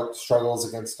could struggles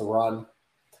against the run.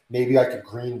 Maybe like a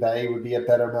Green Bay would be a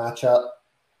better matchup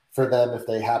for them if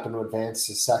they happen to advance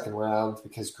to the second round,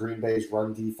 because Green Bay's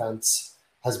run defense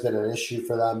has been an issue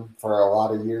for them for a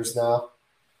lot of years now.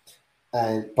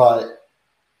 But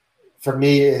for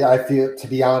me, I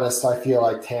feel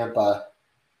like Tampa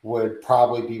would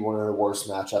probably be one of the worst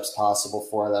matchups possible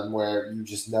for them, where you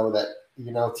just know that,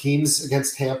 teams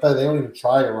against Tampa, they don't even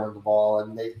try to run the ball,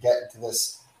 and they get into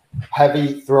this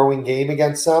heavy throwing game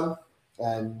against them.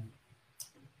 And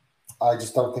I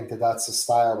just don't think that that's the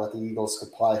style that the Eagles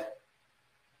could play.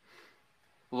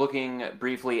 Looking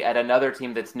briefly at another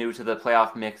team that's new to the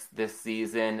playoff mix this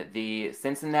season, the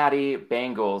Cincinnati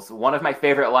Bengals. One of my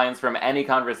favorite lines from any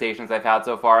conversations I've had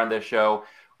so far on this show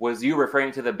was you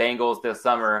referring to the Bengals this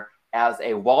summer as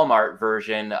a Walmart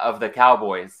version of the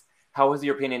Cowboys. How has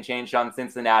your opinion changed on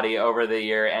Cincinnati over the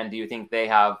year, and do you think they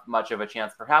have much of a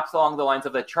chance, perhaps along the lines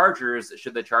of the Chargers,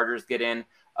 should the Chargers get in,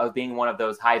 of being one of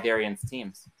those high-variance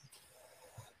teams?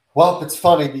 Well, it's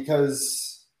funny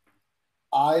because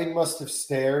I must have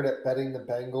stared at betting the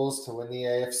Bengals to win the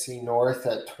AFC North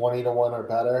at 20-1 or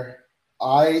better.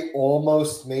 I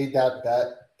almost made that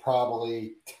bet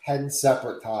probably 10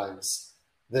 separate times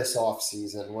this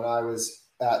offseason when I was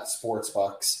at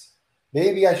Sportsbooks.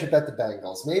 Maybe I should bet the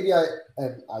Bengals.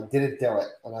 And I didn't do it.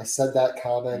 And I said that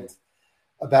comment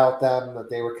about them, that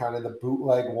they were kind of the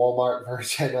bootleg Walmart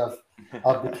version of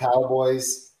the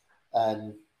Cowboys.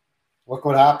 And look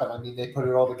what happened. I mean, they put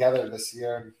it all together this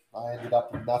year, and I ended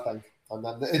up with nothing on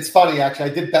them. It's funny,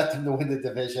 actually. I did bet them to win the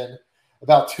division.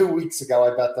 About 2 weeks ago,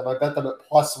 I bet them. I bet them at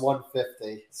plus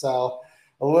 150. So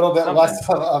a little bit less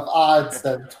of odds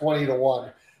than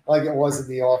 20-1, like it was in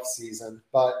the offseason.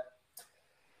 But,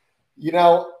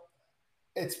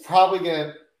 it's probably going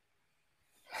to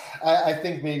 – I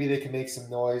think maybe they can make some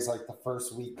noise like the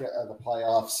first week of the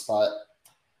playoffs, but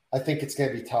I think it's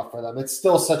going to be tough for them. It's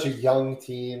still such a young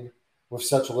team with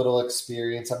such little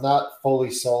experience. I'm not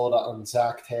fully sold on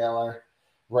Zach Taylor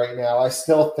right now. I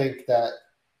still think that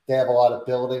they have a lot of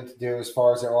building to do as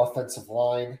far as their offensive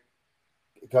line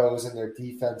goes and their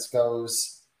defense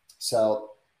goes. So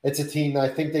it's a team that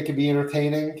I think they could be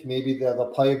entertaining. Maybe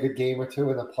they'll play a good game or two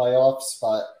in the playoffs,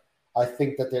 but I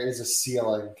think that there is a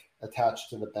ceiling attached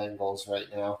to the Bengals right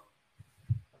now.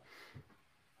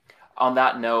 On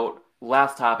that note,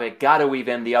 last topic, got to weave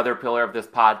in the other pillar of this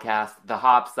podcast, the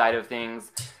Hops side of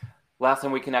things. Last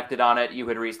time we connected on it, you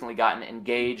had recently gotten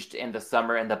engaged in the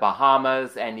summer in the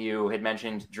Bahamas, and you had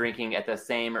mentioned drinking at the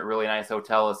same really nice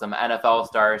hotel as some NFL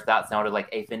stars. That sounded like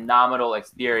a phenomenal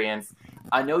experience.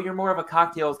 I know you're more of a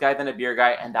cocktails guy than a beer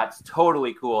guy, and that's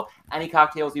totally cool. Any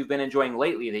cocktails you've been enjoying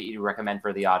lately that you recommend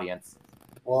for the audience?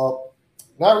 Well,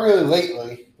 not really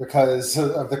lately because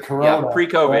of the corona. Yeah,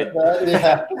 pre-COVID. But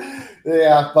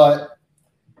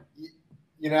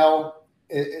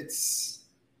it's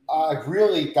I've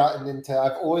really gotten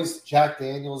into. Jack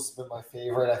Daniel's has been my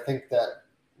favorite. I think that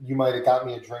you might have got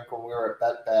me a drink when we were at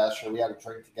Bet Bash, or we had a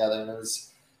drink together, and it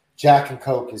was Jack and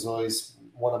Coke is always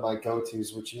one of my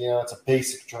go-tos. Which it's a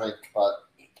basic drink, but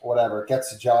whatever, it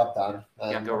gets the job done.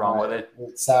 Can't go wrong with it.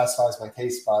 It satisfies my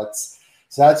taste buds.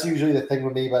 So that's usually the thing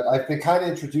with me. But I've been kind of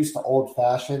introduced to old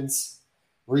fashions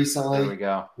recently, there we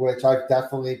go. Which I've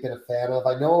definitely been a fan of.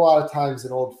 I know a lot of times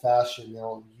in old fashioned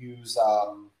they'll use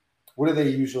what do they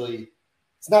usually?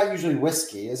 It's not usually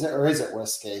whiskey, is it? Or is it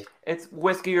whiskey? It's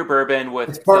whiskey or bourbon with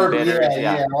it's bourbon, some bitters.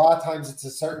 Yeah. A lot of times it's a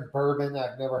certain bourbon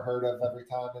I've never heard of every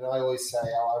time. And I always say,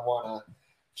 I want a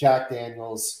Jack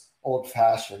Daniel's old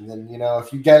fashioned. And,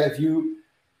 if you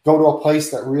go to a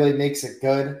place that really makes it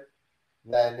good,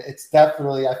 then it's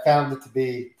definitely, I found it to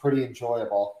be pretty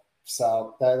enjoyable.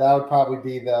 So that would probably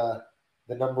be the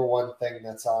number one thing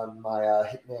that's on my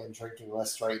Hitman drinking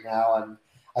list right now. And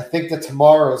I think that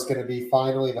tomorrow is going to be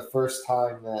finally the first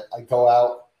time that I go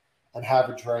out and have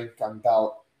a drink. I'm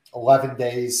about 11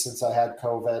 days since I had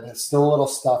COVID. It's still a little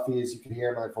stuffy, as you can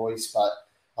hear in my voice, but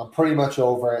I'm pretty much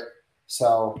over it.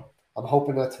 So I'm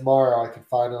hoping that tomorrow I can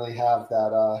finally have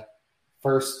that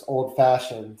first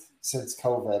old-fashioned since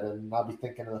COVID, and I'll be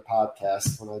thinking of the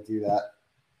podcast when I do that.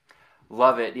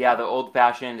 Love it. Yeah, the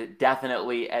old-fashioned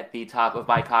definitely at the top of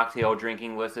my cocktail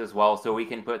drinking list as well, so we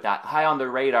can put that high on the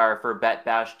radar for Bet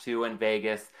Bash 2 in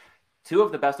Vegas. 2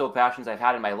 of the best old-fashions I've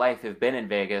had in my life have been in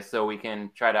Vegas, so we can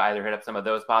try to either hit up some of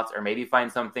those spots or maybe find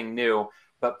something new,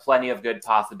 but plenty of good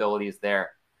possibilities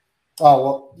there.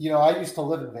 Oh, well, I used to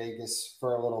live in Vegas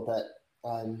for a little bit.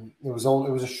 It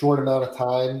was a short amount of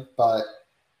time, but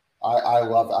I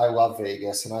love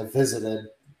Vegas, and I visited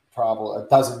probably a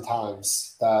dozen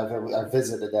times that I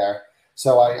visited there.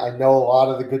 So I know a lot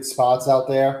of the good spots out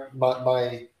there.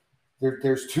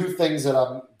 There's two things that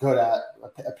I'm good at,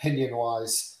 opinion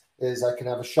wise, is I can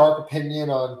have a sharp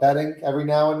opinion on betting every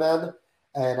now and then,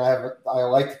 and I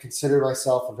like to consider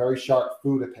myself a very sharp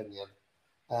food opinion.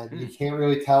 And you can't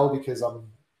really tell because I'm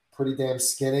pretty damn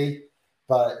skinny,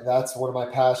 but that's one of my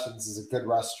passions is a good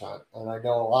restaurant. And I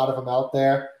know a lot of them out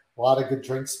there, a lot of good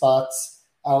drink spots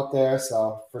out there.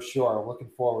 So for sure, I'm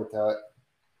looking forward to it.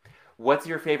 What's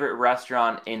your favorite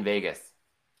restaurant in Vegas?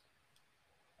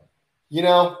 You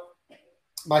know,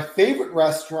 my favorite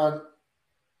restaurant,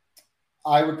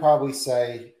 I would probably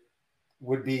say,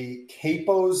 would be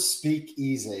Capo's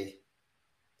Speakeasy.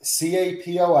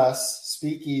 CAPOS,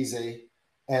 Speakeasy.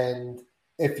 And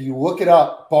if you look it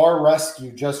up, Bar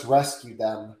Rescue just rescued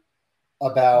them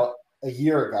about a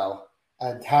year ago.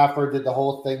 And Taffer did the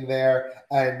whole thing there.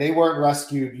 And they weren't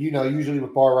rescued. You know, usually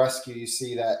with Bar Rescue, you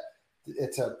see that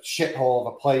it's a shithole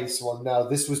of a place. Well, no,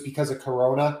 this was because of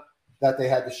Corona that they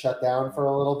had to shut down for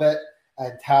a little bit.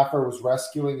 And Taffer was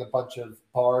rescuing a bunch of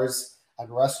bars and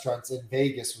restaurants in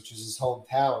Vegas, which is his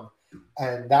hometown.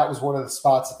 And that was one of the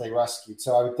spots that they rescued.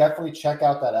 So I would definitely check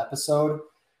out that episode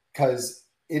because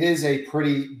it is a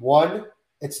pretty one.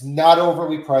 It's not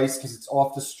overly priced because it's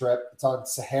off the strip. It's on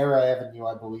Sahara Avenue,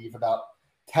 I believe, about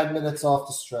 10 minutes off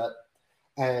the strip.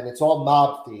 And it's all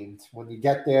mob themed. When you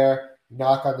get there, you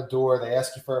knock on the door, they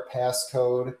ask you for a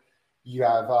passcode. You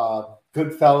have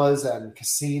Goodfellas and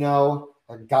Casino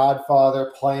and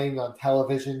Godfather playing on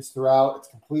televisions throughout. It's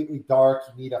completely dark.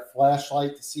 You need a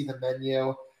flashlight to see the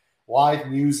menu. Live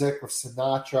music with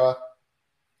Sinatra,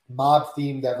 mob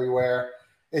themed everywhere.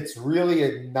 It's really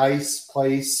a nice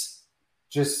place,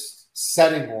 just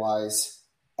setting wise,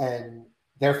 and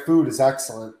their food is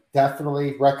excellent.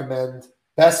 Definitely recommend.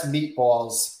 Best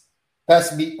meatball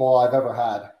I've ever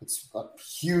had. It's a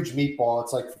huge meatball.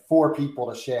 It's like 4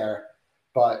 people to share,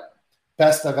 but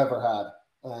best I've ever had.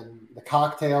 And the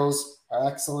cocktails are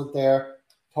excellent there.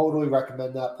 Totally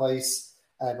recommend that place.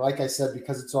 And like I said,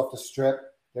 because it's off the strip,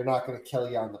 they're not going to kill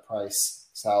you on the price.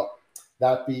 So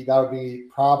that would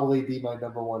probably be my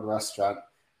number one restaurant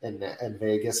in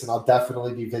Vegas, and I'll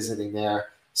definitely be visiting there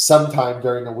sometime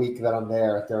during the week that I'm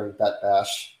there during Bet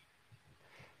Bash.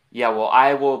 Yeah, well,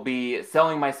 I will be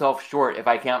selling myself short if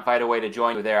I can't find a way to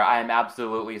join you there. I am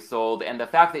absolutely sold. And the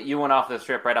fact that you went off the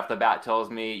strip right off the bat tells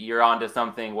me you're onto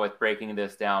something with breaking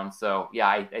this down. So, yeah,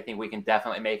 I think we can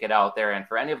definitely make it out there. And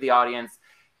for any of the audience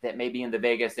that may be in the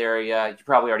Vegas area, you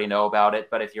probably already know about it.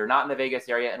 But if you're not in the Vegas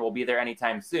area and will be there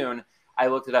anytime soon, I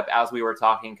looked it up as we were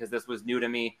talking because this was new to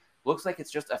me. Looks like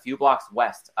it's just a few blocks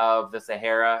west of the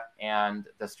Sahara and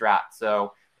the Strat.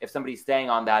 So if somebody's staying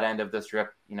on that end of the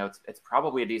strip, you know, it's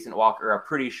probably a decent walk or a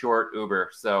pretty short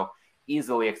Uber. So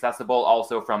easily accessible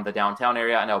also from the downtown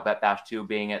area. I know Bet Bash 2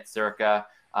 being at Circa,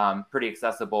 pretty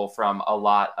accessible from a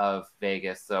lot of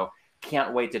Vegas. So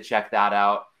can't wait to check that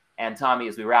out. And Tommy,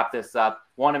 as we wrap this up,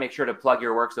 want to make sure to plug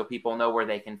your work so people know where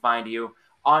they can find you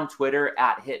on Twitter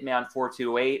at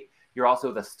Hitman428. You're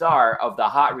also the star of the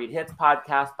Hot Read Hits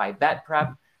podcast by Bet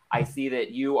Prep. I see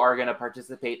that you are going to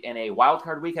participate in a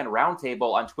Wildcard Weekend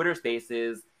Roundtable on Twitter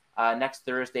Spaces next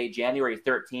Thursday, January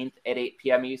 13th at 8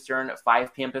 p.m. Eastern,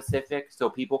 5 p.m. Pacific, so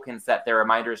people can set their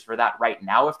reminders for that right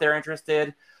now if they're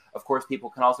interested. Of course, people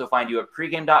can also find you at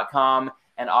pregame.com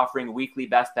and offering weekly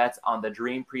best bets on the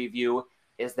Dream Preview.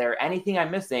 Is there anything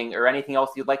I'm missing or anything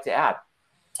else you'd like to add?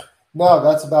 No,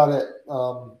 that's about it.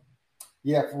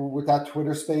 With that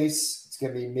Twitter space, it's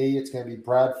going to be me. It's going to be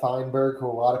Brad Feinberg, who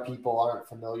a lot of people aren't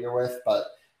familiar with, but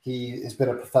he has been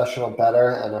a professional bettor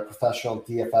and a professional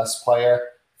DFS player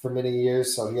for many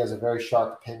years. So he has a very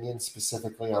sharp opinion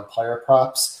specifically on player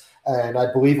props. And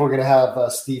I believe we're going to have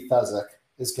Steve Fezzik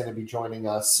is going to be joining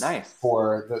us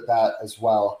for that as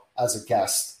well as a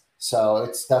guest. So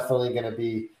it's definitely going to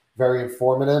be very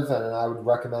informative, and I would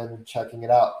recommend checking it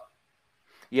out.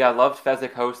 Yeah, I loved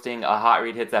Fezzik hosting a Hot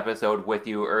Read Hits episode with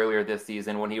you earlier this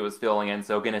season when he was filling in,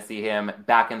 so going to see him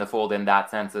back in the fold in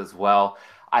that sense as well.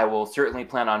 I will certainly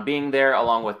plan on being there,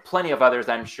 along with plenty of others,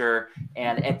 I'm sure.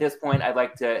 And at this point, I'd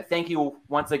like to thank you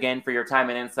once again for your time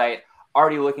and insight.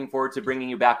 Already looking forward to bringing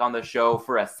you back on the show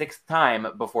for a 6th time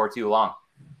before too long.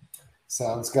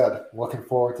 Sounds good. Looking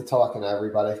forward to talking to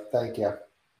everybody. Thank you.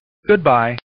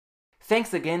 Goodbye.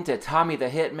 Thanks again to Tommy the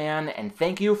Hitman, and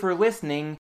thank you for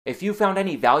listening. If you found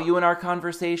any value in our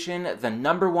conversation, the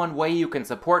number one way you can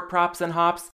support Props and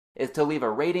Hops is to leave a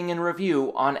rating and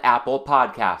review on Apple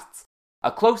Podcasts.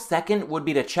 A close second would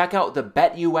be to check out the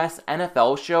BetUS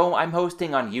NFL show I'm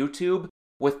hosting on YouTube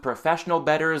with professional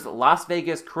bettors Las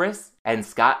Vegas Chris and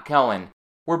Scott Kellen.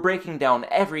 We're breaking down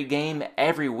every game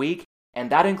every week,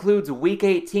 and that includes Week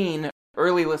 18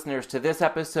 Early listeners to this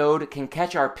episode can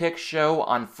catch our pick show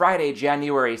on Friday,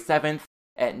 January 7th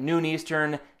at noon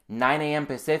Eastern, 9 a.m.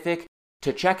 Pacific.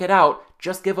 To check it out,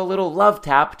 just give a little love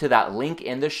tap to that link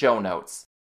in the show notes.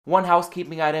 One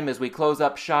housekeeping item as we close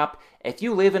up shop: if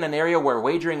you live in an area where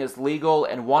wagering is legal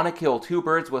and want to kill two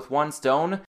birds with one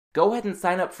stone, go ahead and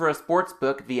sign up for a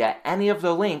sportsbook via any of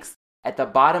the links at the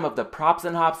bottom of the Props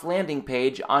and Hops landing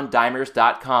page on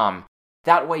Dimers.com.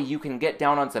 That way you can get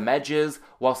down on some edges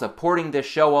while supporting this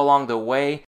show along the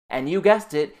way, and you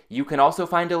guessed it, you can also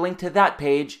find a link to that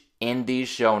page in these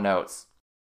show notes.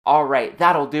 Alright,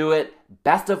 that'll do it.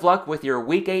 Best of luck with your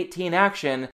Week 18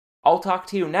 action. I'll talk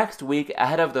to you next week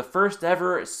ahead of the first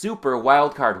ever Super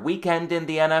Wildcard Weekend in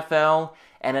the NFL,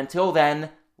 and until then,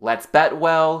 let's bet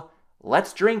well,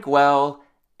 let's drink well,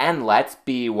 and let's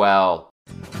be well.